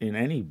in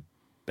any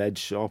bed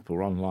shop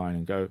or online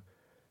and go,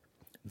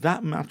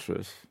 that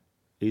mattress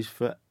is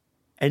for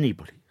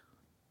anybody.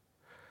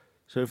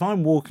 So if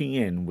I'm walking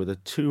in with a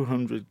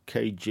 200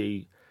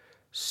 kg,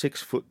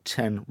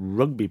 6'10"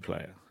 rugby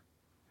player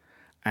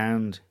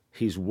and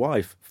his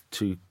wife,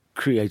 to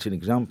create an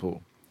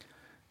example,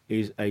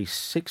 is a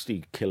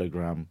 60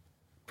 kilogram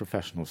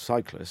professional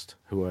cyclist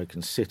who I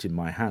can sit in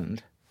my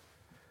hand,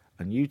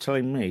 and you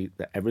telling me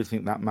that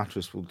everything that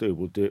mattress will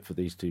do it for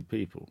these two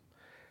people.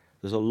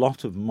 There's a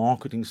lot of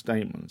marketing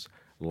statements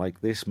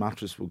like this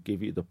mattress will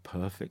give you the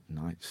perfect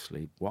night's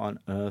sleep. What on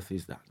earth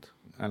is that?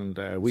 And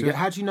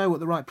how do you know what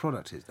the right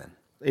product is then?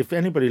 If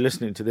anybody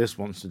listening to this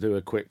wants to do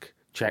a quick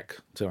check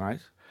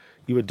tonight,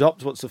 you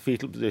adopt what's the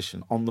fetal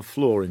position on the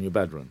floor in your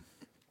bedroom,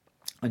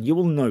 and you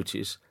will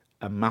notice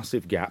a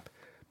massive gap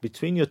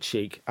between your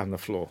cheek and the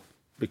floor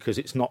because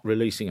it's not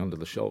releasing under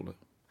the shoulder.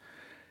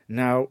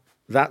 Now,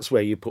 that's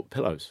where you put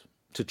pillows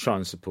to try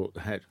and support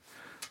the head.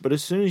 But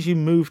as soon as you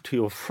move to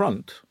your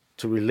front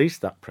to release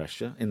that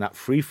pressure in that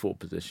free fall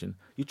position,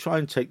 you try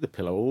and take the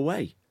pillow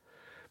away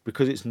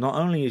because it's not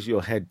only is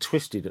your head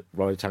twisted at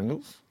right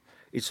angles,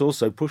 it's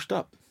also pushed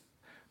up.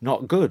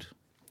 Not good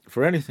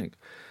for anything.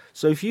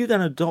 So if you then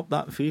adopt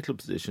that fetal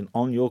position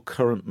on your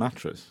current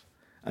mattress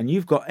and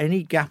you've got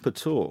any gap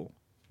at all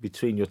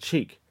between your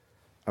cheek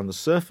and the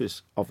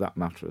surface of that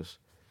mattress,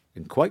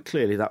 and quite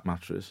clearly that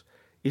mattress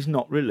is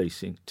not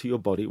releasing to your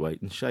body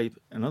weight and shape.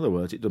 In other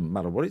words, it doesn't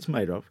matter what it's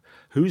made of,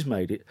 who's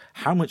made it,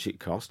 how much it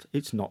cost,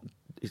 it's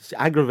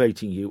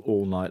aggravating you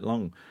all night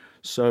long.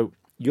 So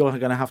you're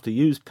going to have to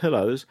use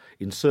pillows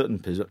in certain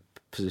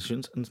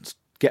positions and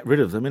get rid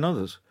of them in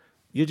others.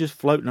 You're just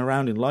floating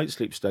around in light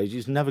sleep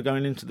stages, never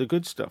going into the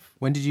good stuff.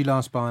 When did you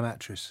last buy a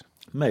mattress?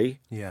 Me?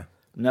 Yeah.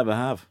 Never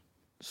have.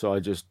 So I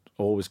just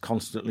always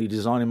constantly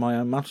designing my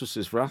own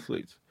mattresses for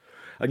athletes.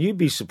 And you'd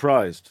be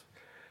surprised.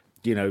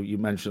 You know, you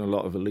mention a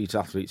lot of elite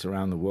athletes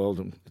around the world,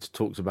 and it's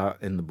talked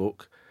about in the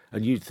book,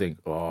 and you'd think,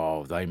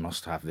 oh, they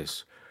must have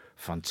this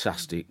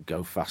fantastic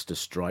Go Faster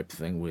Stripe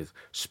thing with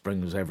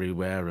springs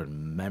everywhere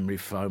and memory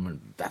foam,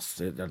 and that's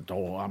it, and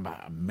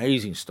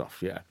amazing stuff,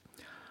 yeah.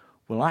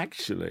 Well,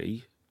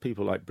 actually,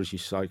 people like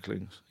British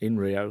Cycling in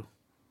Rio,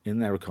 in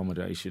their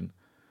accommodation,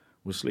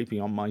 were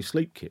sleeping on my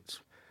sleep kits,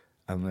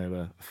 and they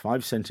were a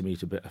 5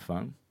 centimetre bit of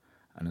foam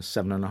and a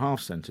 7.5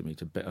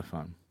 centimetre bit of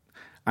foam.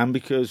 And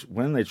because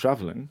when they're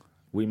travelling,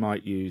 we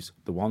might use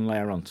the one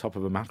layer on top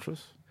of a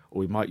mattress, or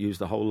we might use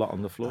the whole lot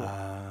on the floor,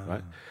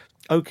 right?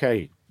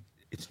 Okay,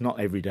 it's not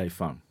everyday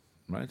foam,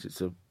 right?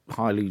 It's a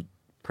highly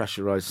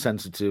pressurized,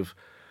 sensitive,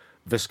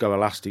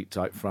 viscoelastic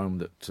type foam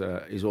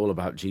that is all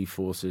about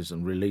G-forces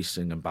and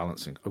releasing and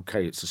balancing.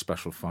 Okay, it's a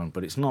special foam,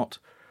 but it's not,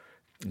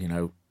 you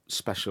know,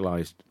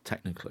 specialized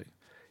technically.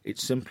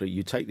 It's simply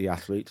you take the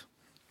athlete,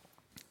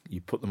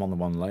 you put them on the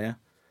one layer.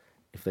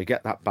 If they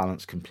get that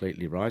balance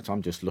completely right,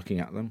 I'm just looking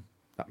at them,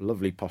 that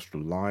lovely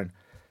postural line,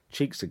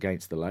 cheeks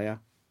against the layer,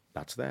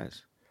 that's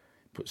theirs.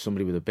 Put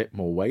somebody with a bit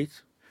more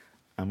weight,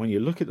 and when you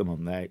look at them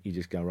on there, you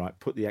just go, right,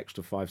 put the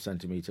extra 5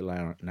 centimetre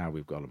layer, now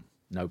we've got them.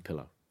 No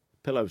pillow.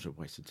 Pillows are a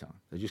waste of time.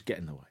 They just get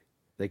in the way.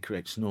 They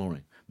create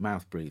snoring,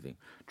 mouth breathing,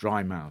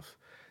 dry mouth.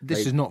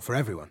 This is not for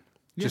everyone,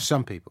 just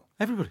some people.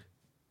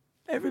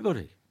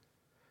 Everybody.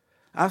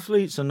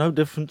 Athletes are no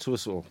different to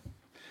us all.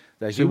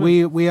 They're So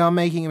human. we are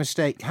making a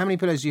mistake. How many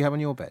pillows do you have on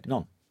your bed?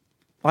 None.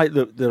 Like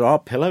there are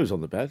pillows on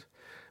the bed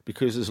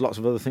because there's lots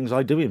of other things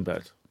I do in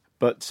bed.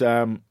 But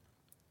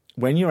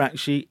when you're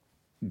actually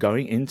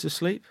going into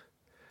sleep,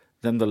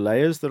 then the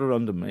layers that are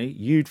under me,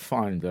 you'd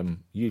find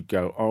them, you'd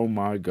go, oh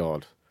my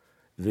God,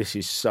 this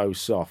is so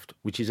soft,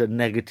 which is a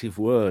negative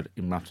word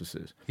in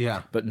mattresses.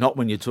 Yeah. But not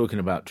when you're talking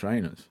about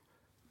trainers.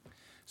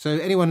 So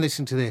anyone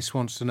listening to this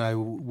wants to know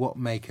what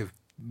make of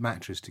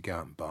mattress to go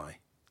out and buy.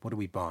 What do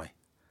we buy?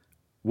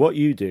 What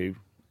you do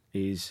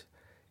is,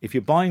 if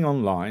you're buying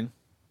online,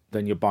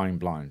 then you're buying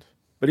blind.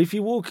 But if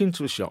you walk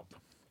into a shop,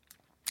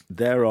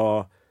 there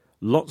are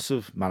lots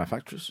of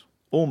manufacturers,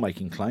 all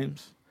making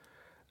claims.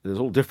 There's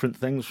all different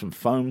things from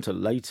foam to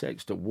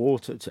latex to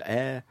water to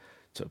air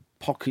to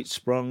pocket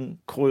sprung,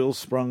 coil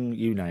sprung,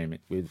 you name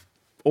it, with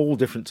all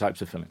different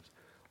types of fillings.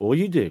 All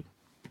you do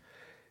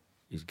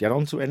is get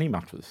onto any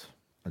mattress,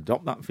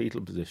 adopt that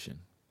fetal position,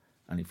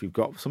 and if you've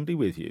got somebody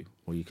with you,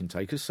 or you can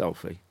take a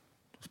selfie,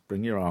 just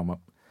bring your arm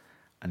up,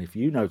 and if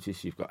you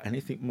notice you've got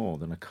anything more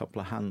than a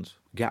couple of hands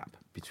gap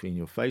between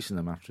your face and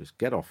the mattress,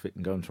 get off it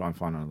and go and try and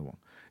find another one.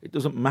 It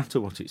doesn't matter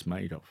what it's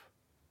made of.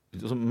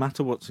 It doesn't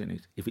matter what's in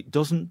it. If it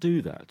doesn't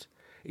do that,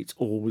 it's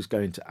always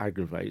going to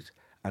aggravate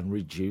and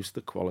reduce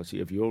the quality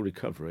of your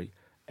recovery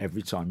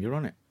every time you're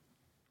on it.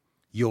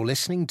 You're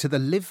listening to the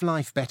Live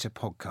Life Better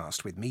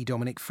podcast with me,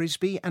 Dominic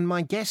Frisby, and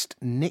my guest,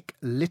 Nick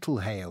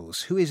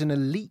Littlehales, who is an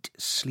elite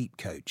sleep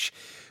coach.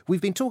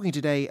 We've been talking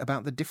today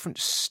about the different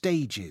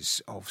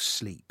stages of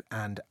sleep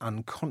and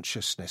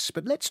unconsciousness,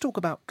 but let's talk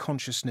about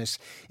consciousness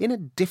in a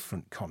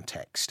different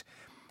context.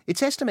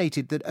 It's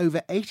estimated that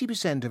over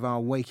 80% of our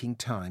waking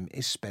time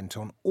is spent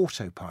on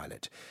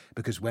autopilot,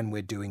 because when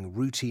we're doing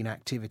routine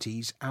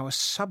activities, our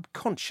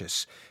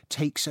subconscious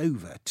takes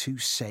over to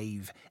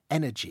save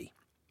energy.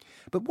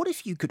 But what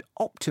if you could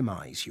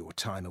optimise your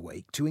time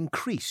awake to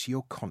increase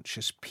your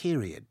conscious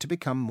period to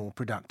become more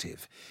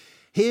productive?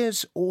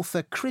 Here's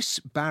author Chris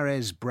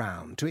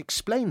Barres-Brown to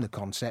explain the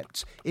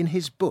concepts in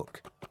his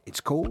book.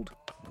 It's called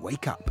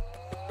Wake Up.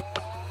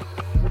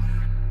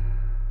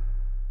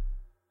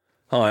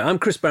 Hi, I'm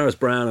Chris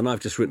Barres-Brown, and I've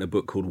just written a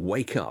book called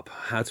Wake Up,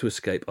 How to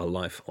Escape a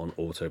Life on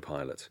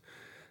Autopilot.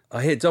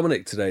 I hear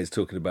Dominic today is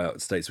talking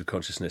about states of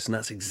consciousness, and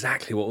that's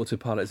exactly what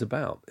autopilot is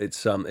about.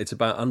 It's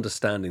about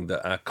understanding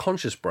that our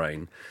conscious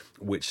brain,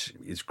 which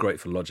is great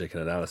for logic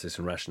and analysis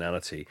and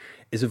rationality,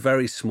 is a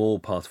very small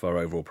part of our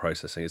overall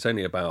processing. It's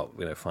only about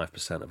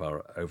 5% of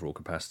our overall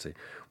capacity,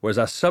 whereas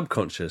our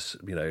subconscious,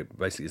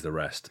 basically is the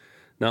rest.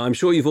 Now, I'm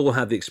sure you've all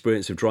had the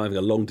experience of driving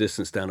a long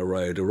distance down a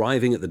road,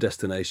 arriving at the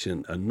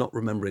destination and not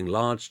remembering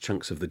large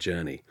chunks of the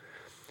journey.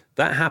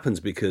 That happens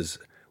because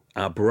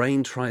our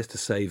brain tries to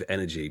save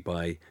energy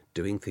by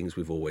doing things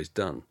we've always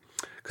done.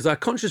 Because our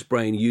conscious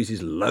brain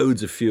uses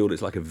loads of fuel.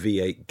 It's like a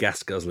V8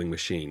 gas-guzzling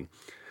machine.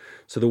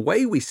 So the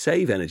way we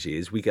save energy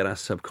is we get our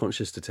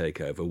subconscious to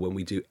take over when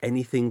we do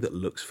anything that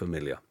looks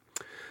familiar.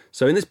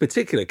 So in this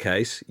particular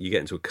case, you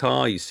get into a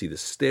car, you see the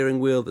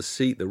steering wheel, the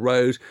seat, the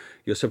road,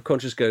 your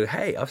subconscious goes,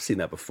 hey, I've seen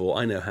that before,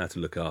 I know how to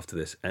look after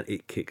this, and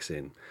it kicks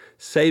in,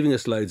 saving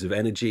us loads of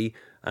energy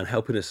and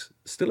helping us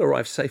still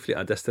arrive safely at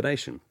our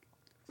destination.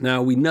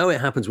 Now, we know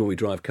it happens when we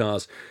drive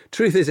cars.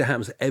 Truth is, it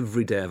happens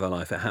every day of our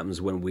life. It happens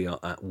when we are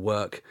at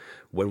work,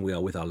 when we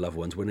are with our loved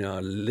ones, when we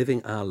are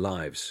living our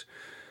lives.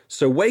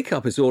 So Wake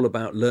Up is all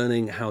about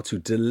learning how to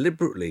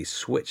deliberately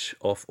switch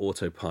off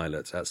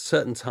autopilot at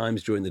certain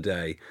times during the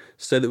day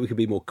so that we can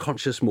be more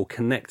conscious, more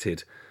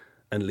connected,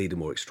 and lead a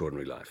more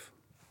extraordinary life.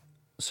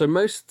 So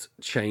most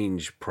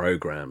change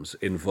programs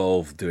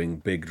involve doing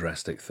big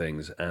drastic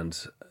things, and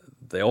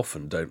they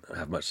often don't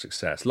have much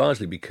success,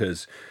 largely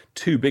because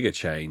too big a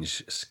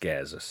change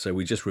scares us. So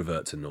we just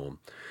revert to norm.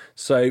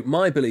 So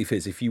my belief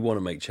is if you want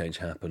to make change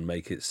happen,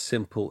 make it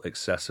simple,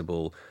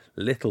 accessible,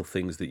 little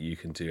things that you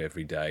can do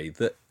every day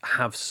that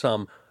have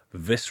some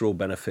visceral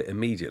benefit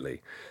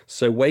immediately.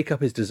 So Wake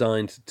Up is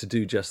designed to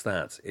do just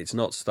that. It's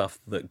not stuff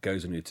that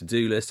goes on your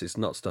to-do list. It's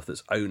not stuff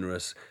that's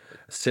onerous.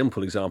 A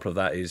simple example of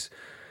that is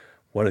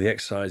one of the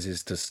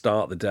exercises to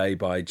start the day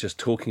by just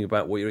talking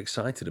about what you're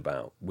excited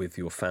about with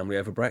your family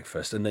over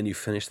breakfast. And then you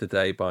finish the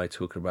day by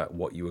talking about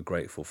what you were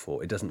grateful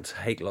for. It doesn't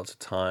take lots of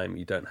time.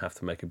 You don't have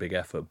to make a big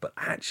effort, but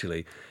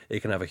actually it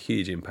can have a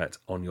huge impact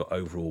on your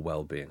overall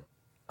well-being.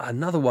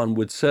 Another one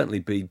would certainly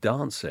be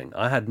dancing.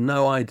 I had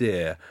no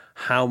idea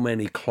how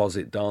many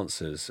closet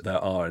dancers there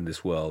are in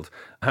this world.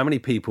 How many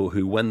people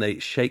who, when they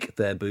shake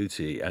their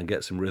booty and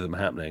get some rhythm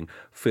happening,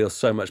 feel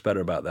so much better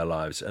about their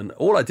lives. And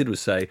all I did was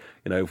say,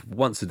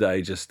 once a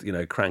day, just,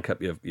 crank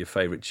up your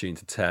favourite tune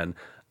to 10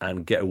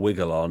 and get a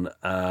wiggle on.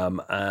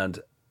 And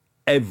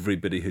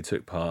everybody who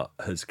took part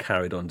has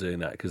carried on doing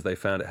that because they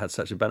found it had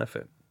such a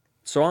benefit.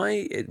 So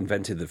I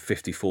invented the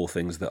 54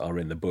 things that are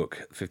in the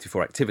book,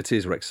 54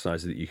 activities or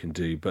exercises that you can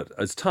do. But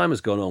as time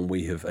has gone on,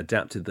 we have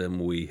adapted them.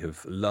 We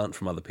have learnt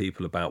from other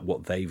people about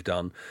what they've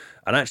done.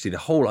 And actually, the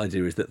whole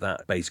idea is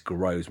that base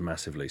grows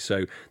massively.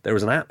 So there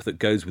is an app that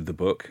goes with the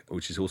book,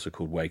 which is also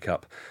called Wake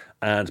Up.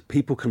 And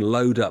people can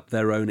load up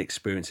their own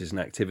experiences and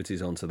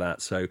activities onto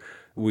that. So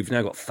we've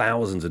now got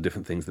thousands of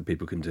different things that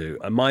people can do.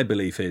 And my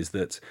belief is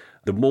that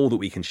the more that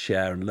we can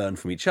share and learn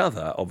from each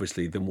other,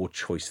 obviously, the more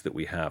choice that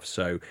we have.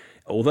 So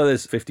although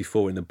there's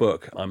 54 in the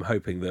book, I'm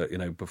hoping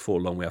that,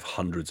 before long, we have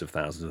hundreds of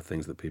thousands of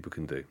things that people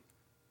can do.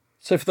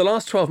 So for the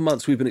last 12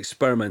 months, we've been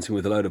experimenting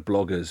with a load of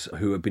bloggers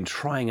who have been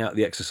trying out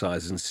the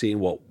exercises and seeing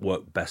what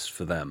worked best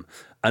for them.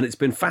 And it's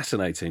been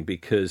fascinating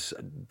because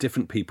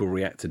different people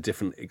react to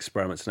different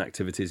experiments and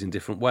activities in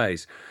different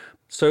ways.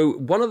 So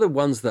one of the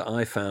ones that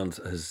I found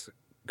has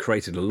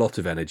created a lot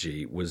of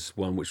energy was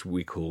one which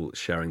we call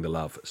sharing the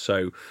love.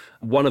 So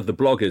one of the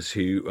bloggers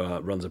who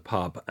runs a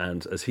pub,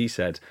 and as he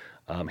said,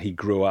 he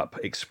grew up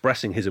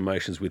expressing his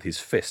emotions with his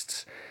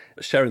fists.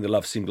 Sharing the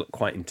love seemed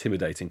quite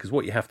intimidating because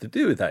what you have to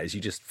do with that is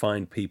you just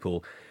find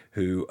people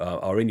who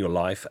are in your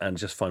life and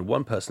just find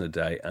one person a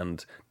day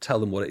and tell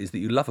them what it is that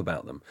you love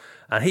about them.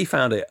 And he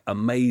found it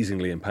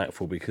amazingly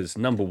impactful because,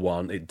 number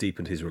one, it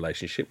deepened his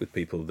relationship with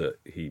people that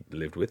he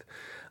lived with.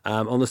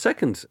 On the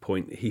second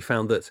point, he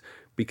found that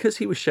because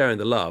he was sharing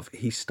the love,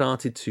 he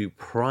started to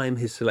prime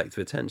his selective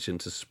attention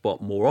to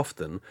spot more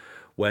often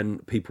when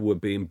people were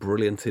being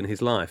brilliant in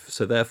his life.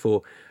 So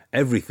therefore,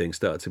 everything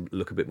started to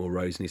look a bit more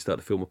rosy and he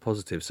started to feel more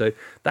positive. So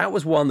that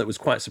was one that was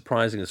quite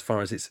surprising as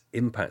far as its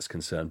impact's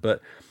concerned.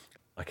 But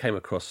I came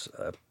across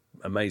an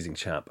amazing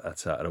chap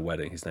at a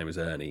wedding. His name is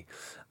Ernie.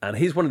 And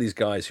he's one of these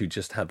guys who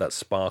just had that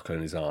sparkle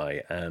in his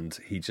eye, and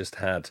he just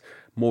had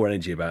more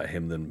energy about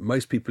him than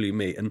most people you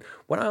meet. And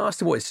when I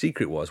asked him what his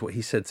secret was, what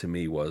he said to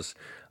me was,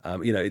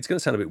 it's going to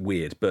sound a bit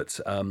weird, but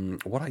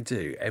what I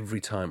do every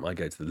time I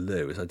go to the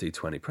loo is I do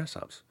 20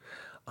 press-ups.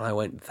 And I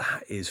went,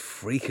 that is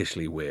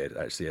freakishly weird,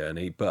 actually,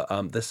 Ernie, but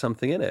there's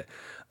something in it.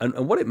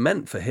 And what it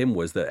meant for him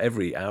was that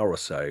every hour or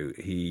so,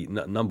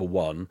 number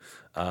one,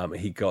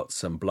 he got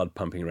some blood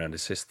pumping around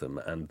his system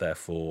and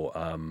therefore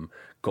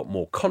got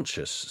more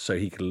conscious so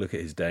he could look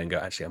at his day and go,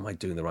 actually, am I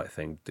doing the right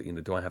thing?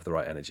 Do I have the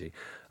right energy?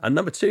 And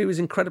number two, he was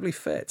incredibly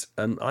fit.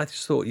 And I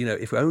just thought,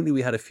 if only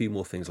we had a few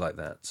more things like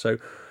that. So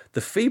the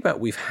feedback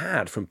we've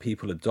had from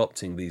people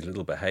adopting these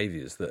little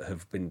behaviors that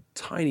have been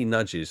tiny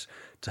nudges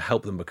to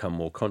help them become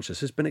more conscious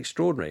has been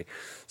extraordinary.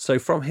 So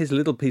from his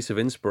little piece of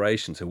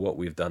inspiration to what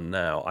we've done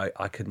now,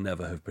 I could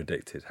never have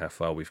predicted how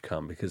far we've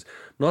come, because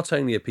not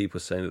only are people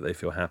saying that they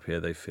feel happier,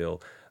 they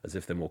feel as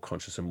if they're more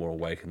conscious and more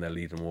awake and they're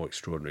leading a more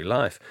extraordinary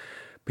life.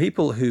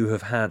 People who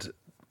have had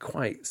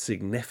quite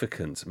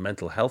significant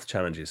mental health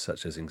challenges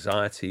such as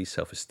anxiety,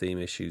 self-esteem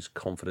issues,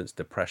 confidence,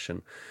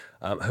 depression,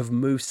 have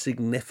moved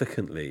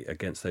significantly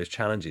against those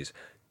challenges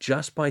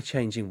just by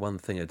changing one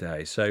thing a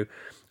day. So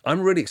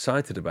I'm really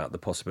excited about the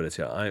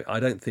possibility. I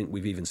don't think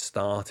we've even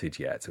started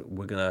yet.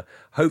 We're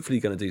hopefully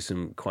going to do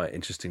some quite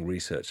interesting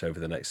research over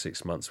the next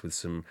 6 months with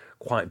some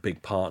quite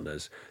big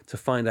partners to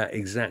find out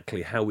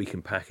exactly how we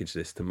can package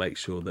this to make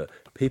sure that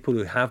people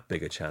who have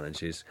bigger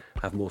challenges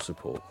have more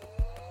support.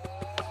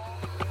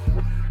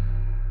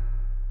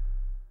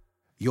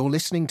 You're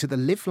listening to the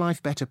Live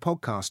Life Better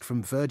podcast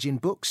from Virgin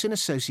Books in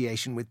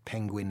association with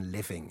Penguin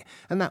Living.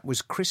 And that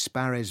was Chris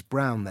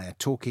Barres-Brown there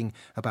talking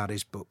about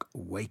his book,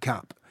 Wake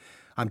Up.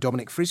 I'm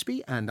Dominic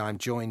Frisby, and I'm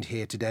joined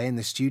here today in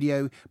the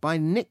studio by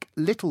Nick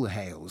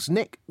Littlehales.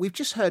 Nick, we've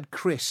just heard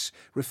Chris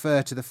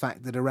refer to the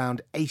fact that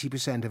around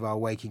 80% of our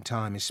waking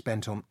time is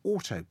spent on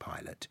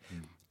autopilot.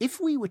 If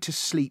we were to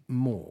sleep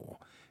more,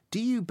 do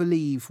you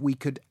believe we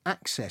could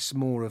access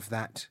more of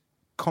that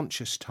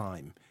conscious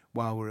time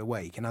while we're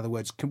awake? In other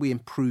words, can we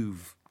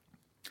improve?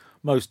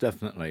 Most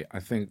definitely. I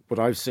think what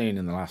I've seen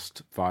in the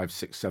last 5,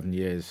 6, 7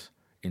 years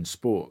in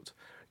sport,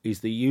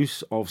 is the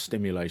use of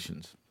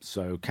stimulations.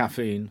 So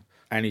caffeine,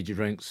 energy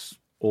drinks,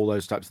 all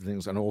those types of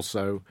things, and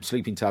also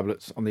sleeping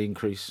tablets on the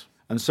increase.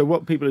 And so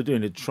what people are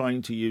doing is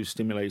trying to use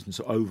stimulations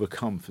to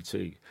overcome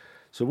fatigue.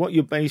 So what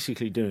you're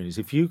basically doing is,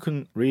 if you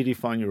can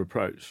redefine your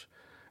approach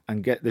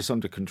and get this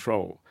under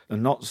control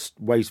and not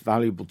waste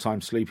valuable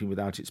time sleeping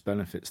without its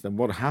benefits, then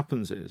what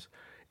happens is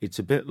it's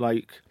a bit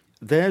like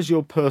there's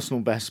your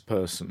personal best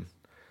person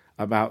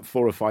about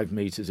 4 or 5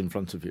 meters in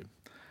front of you.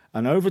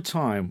 And over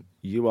time,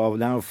 you are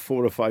now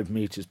 4 or 5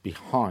 meters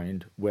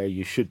behind where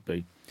you should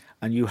be.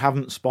 And you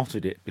haven't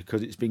spotted it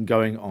because it's been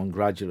going on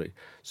gradually.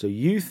 So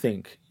you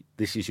think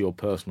this is your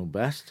personal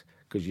best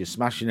because you're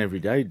smashing every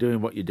day,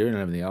 doing what you're doing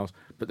and everything else.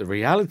 But the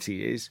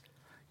reality is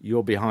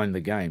you're behind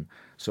the game.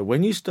 So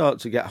when you start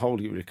to get hold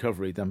of your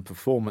recovery, then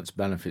performance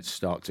benefits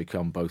start to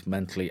come both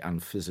mentally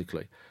and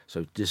physically.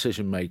 So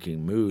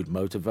decision-making, mood,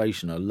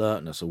 motivation,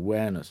 alertness,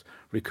 awareness,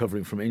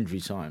 recovering from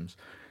injury times,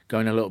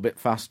 going a little bit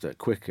faster,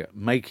 quicker,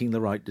 making the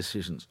right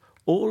decisions.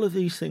 All of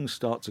these things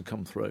start to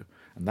come through.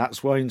 And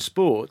that's why in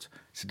sport,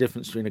 it's the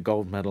difference between a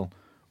gold medal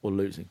or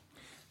losing.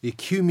 The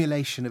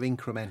accumulation of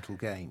incremental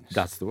gains.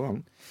 That's the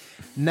one.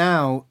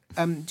 Now,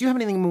 do you have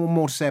anything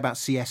more to say about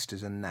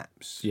siestas and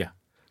naps? Yeah.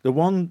 The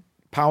one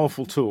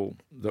powerful tool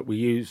that we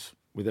use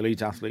with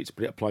elite athletes,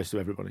 but it applies to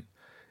everybody,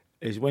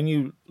 is when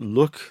you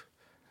look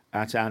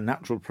at our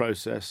natural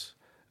process,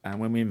 and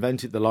when we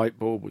invented the light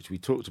bulb, which we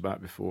talked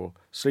about before,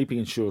 sleeping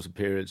in shorter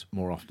periods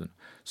more often.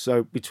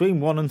 So between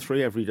 1 and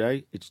 3 every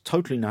day, it's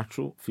totally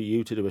natural for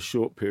you to do a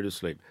short period of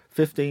sleep.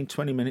 15,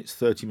 20 minutes,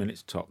 30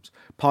 minutes tops.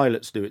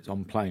 Pilots do it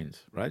on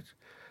planes, right?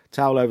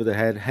 Towel over the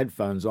head,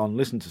 headphones on,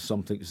 listen to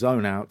something,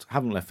 zone out,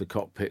 haven't left the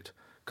cockpit,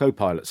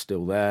 co-pilot's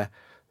still there,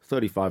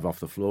 35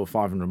 off the floor,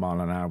 500 mile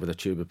an hour with a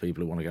tube of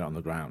people who want to get on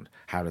the ground.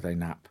 How do they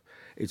nap?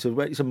 It's a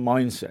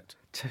mindset.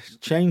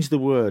 Change the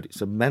word.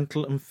 It's a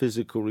mental and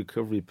physical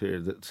recovery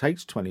period that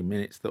takes 20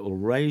 minutes that will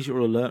raise your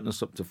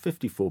alertness up to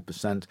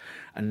 54%.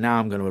 And now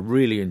I'm going to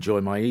really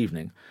enjoy my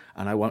evening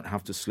and I won't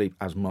have to sleep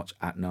as much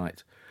at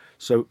night.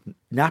 So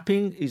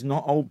napping is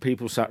not old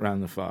people sat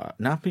around the fire.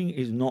 Napping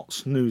is not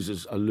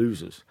snoozers are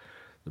losers.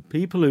 The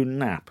people who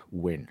nap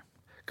win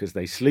because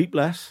they sleep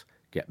less,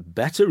 get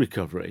better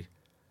recovery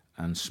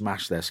and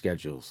smash their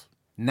schedules.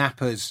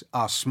 Nappers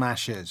are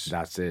smashers.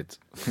 That's it.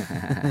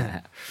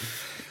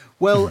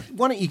 Well,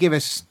 why don't you give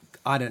us,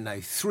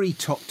 3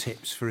 top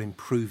tips for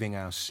improving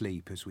our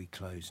sleep as we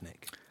close,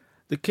 Nick?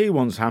 The key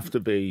ones have to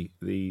be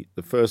the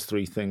first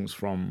 3 things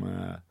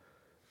from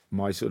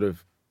my sort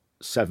of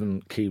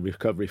 7 key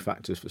recovery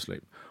factors for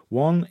sleep.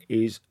 One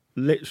is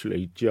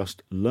literally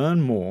just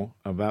learn more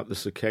about the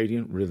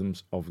circadian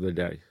rhythms of the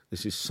day.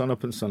 This is sun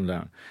up and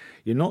sundown.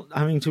 You're not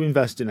having to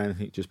invest in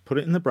anything. Just put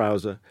it in the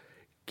browser,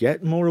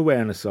 get more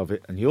awareness of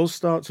it, and you'll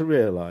start to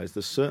realise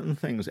there's certain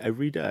things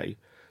every day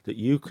that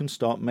you can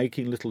start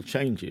making little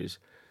changes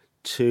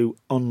to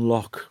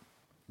unlock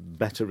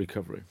better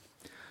recovery.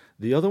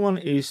 The other one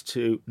is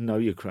to know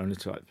your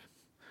chronotype.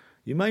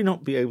 You may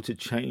not be able to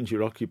change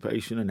your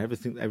occupation and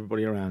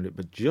everybody around it,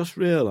 but just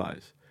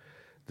realise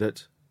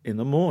that in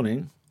the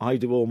morning, I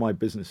do all my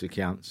business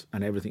accounts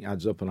and everything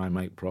adds up and I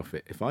make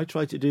profit. If I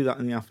try to do that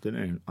in the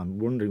afternoon, I'm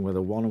wondering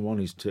whether 1 and 1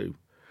 is 2.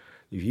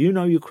 If you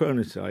know your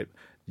chronotype,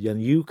 then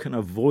you can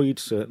avoid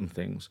certain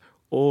things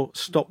or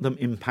stop them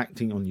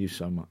impacting on you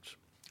so much.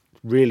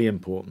 Really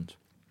important.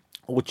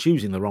 Or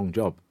choosing the wrong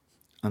job.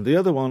 And the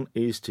other one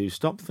is to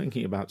stop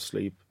thinking about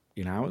sleep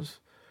in hours,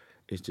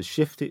 is to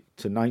shift it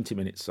to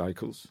 90-minute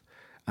cycles.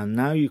 And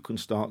now you can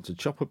start to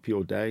chop up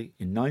your day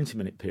in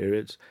 90-minute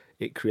periods.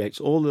 It creates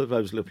all of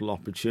those little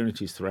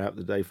opportunities throughout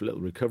the day for little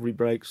recovery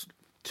breaks,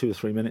 2 or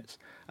 3 minutes.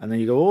 And then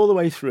you go all the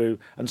way through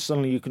and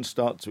suddenly you can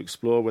start to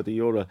explore whether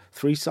you're a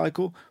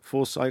 3-cycle,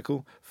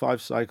 4-cycle,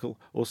 5-cycle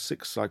or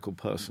 6-cycle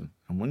person.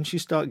 And once you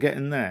start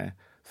getting there,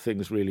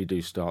 things really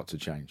do start to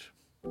change.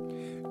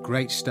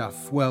 Great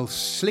stuff. Well,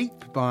 Sleep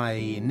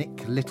by Nick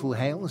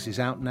Littlehales is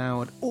out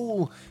now at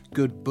all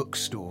good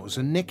bookstores.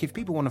 And Nick, if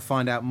people want to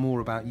find out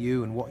more about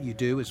you and what you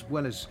do, as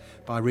well as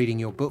by reading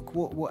your book,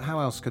 how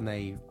else can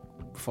they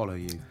follow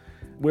you?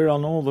 We're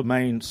on all the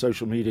main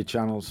social media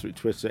channels through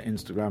Twitter,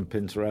 Instagram,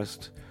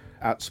 Pinterest,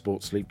 at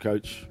Sport Sleep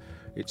Coach.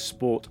 It's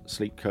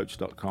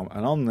sportsleepcoach.com.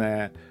 And on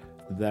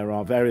there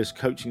are various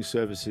coaching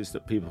services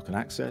that people can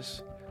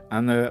access.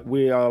 And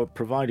we are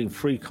providing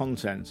free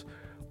content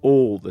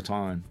all the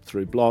time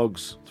through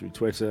blogs, through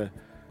Twitter,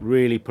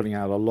 really putting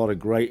out a lot of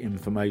great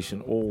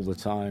information all the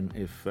time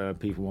if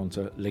people want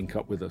to link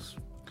up with us.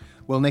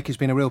 Well, Nick, it's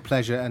been a real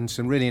pleasure and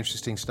some really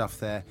interesting stuff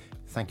there.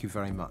 Thank you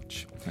very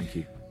much. Thank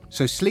you.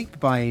 So Sleep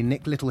by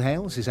Nick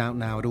Littlehales is out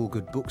now at all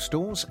good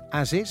bookstores,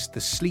 as is The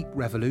Sleep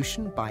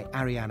Revolution by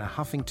Arianna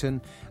Huffington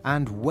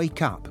and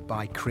Wake Up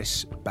by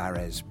Chris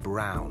Barres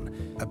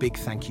Brown. A big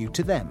thank you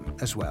to them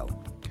as well.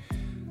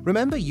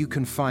 Remember, you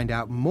can find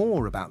out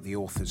more about the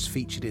authors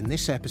featured in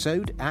this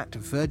episode at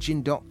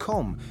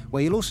virgin.com,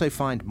 where you'll also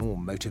find more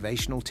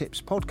motivational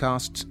tips,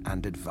 podcasts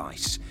and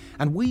advice.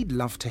 And we'd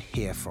love to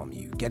hear from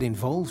you. Get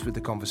involved with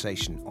the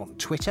conversation on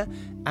Twitter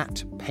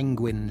at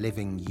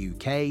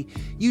PenguinLivingUK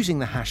using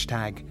the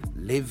hashtag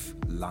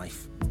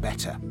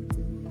 #LiveLifeBetter.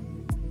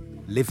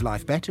 Live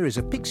Life Better is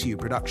a Pixiu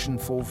production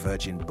for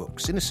Virgin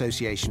Books in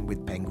association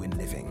with Penguin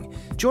Living.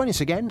 Join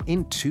us again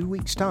in 2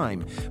 weeks'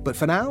 time. But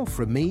for now,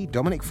 from me,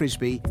 Dominic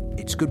Frisby,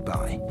 it's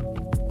goodbye.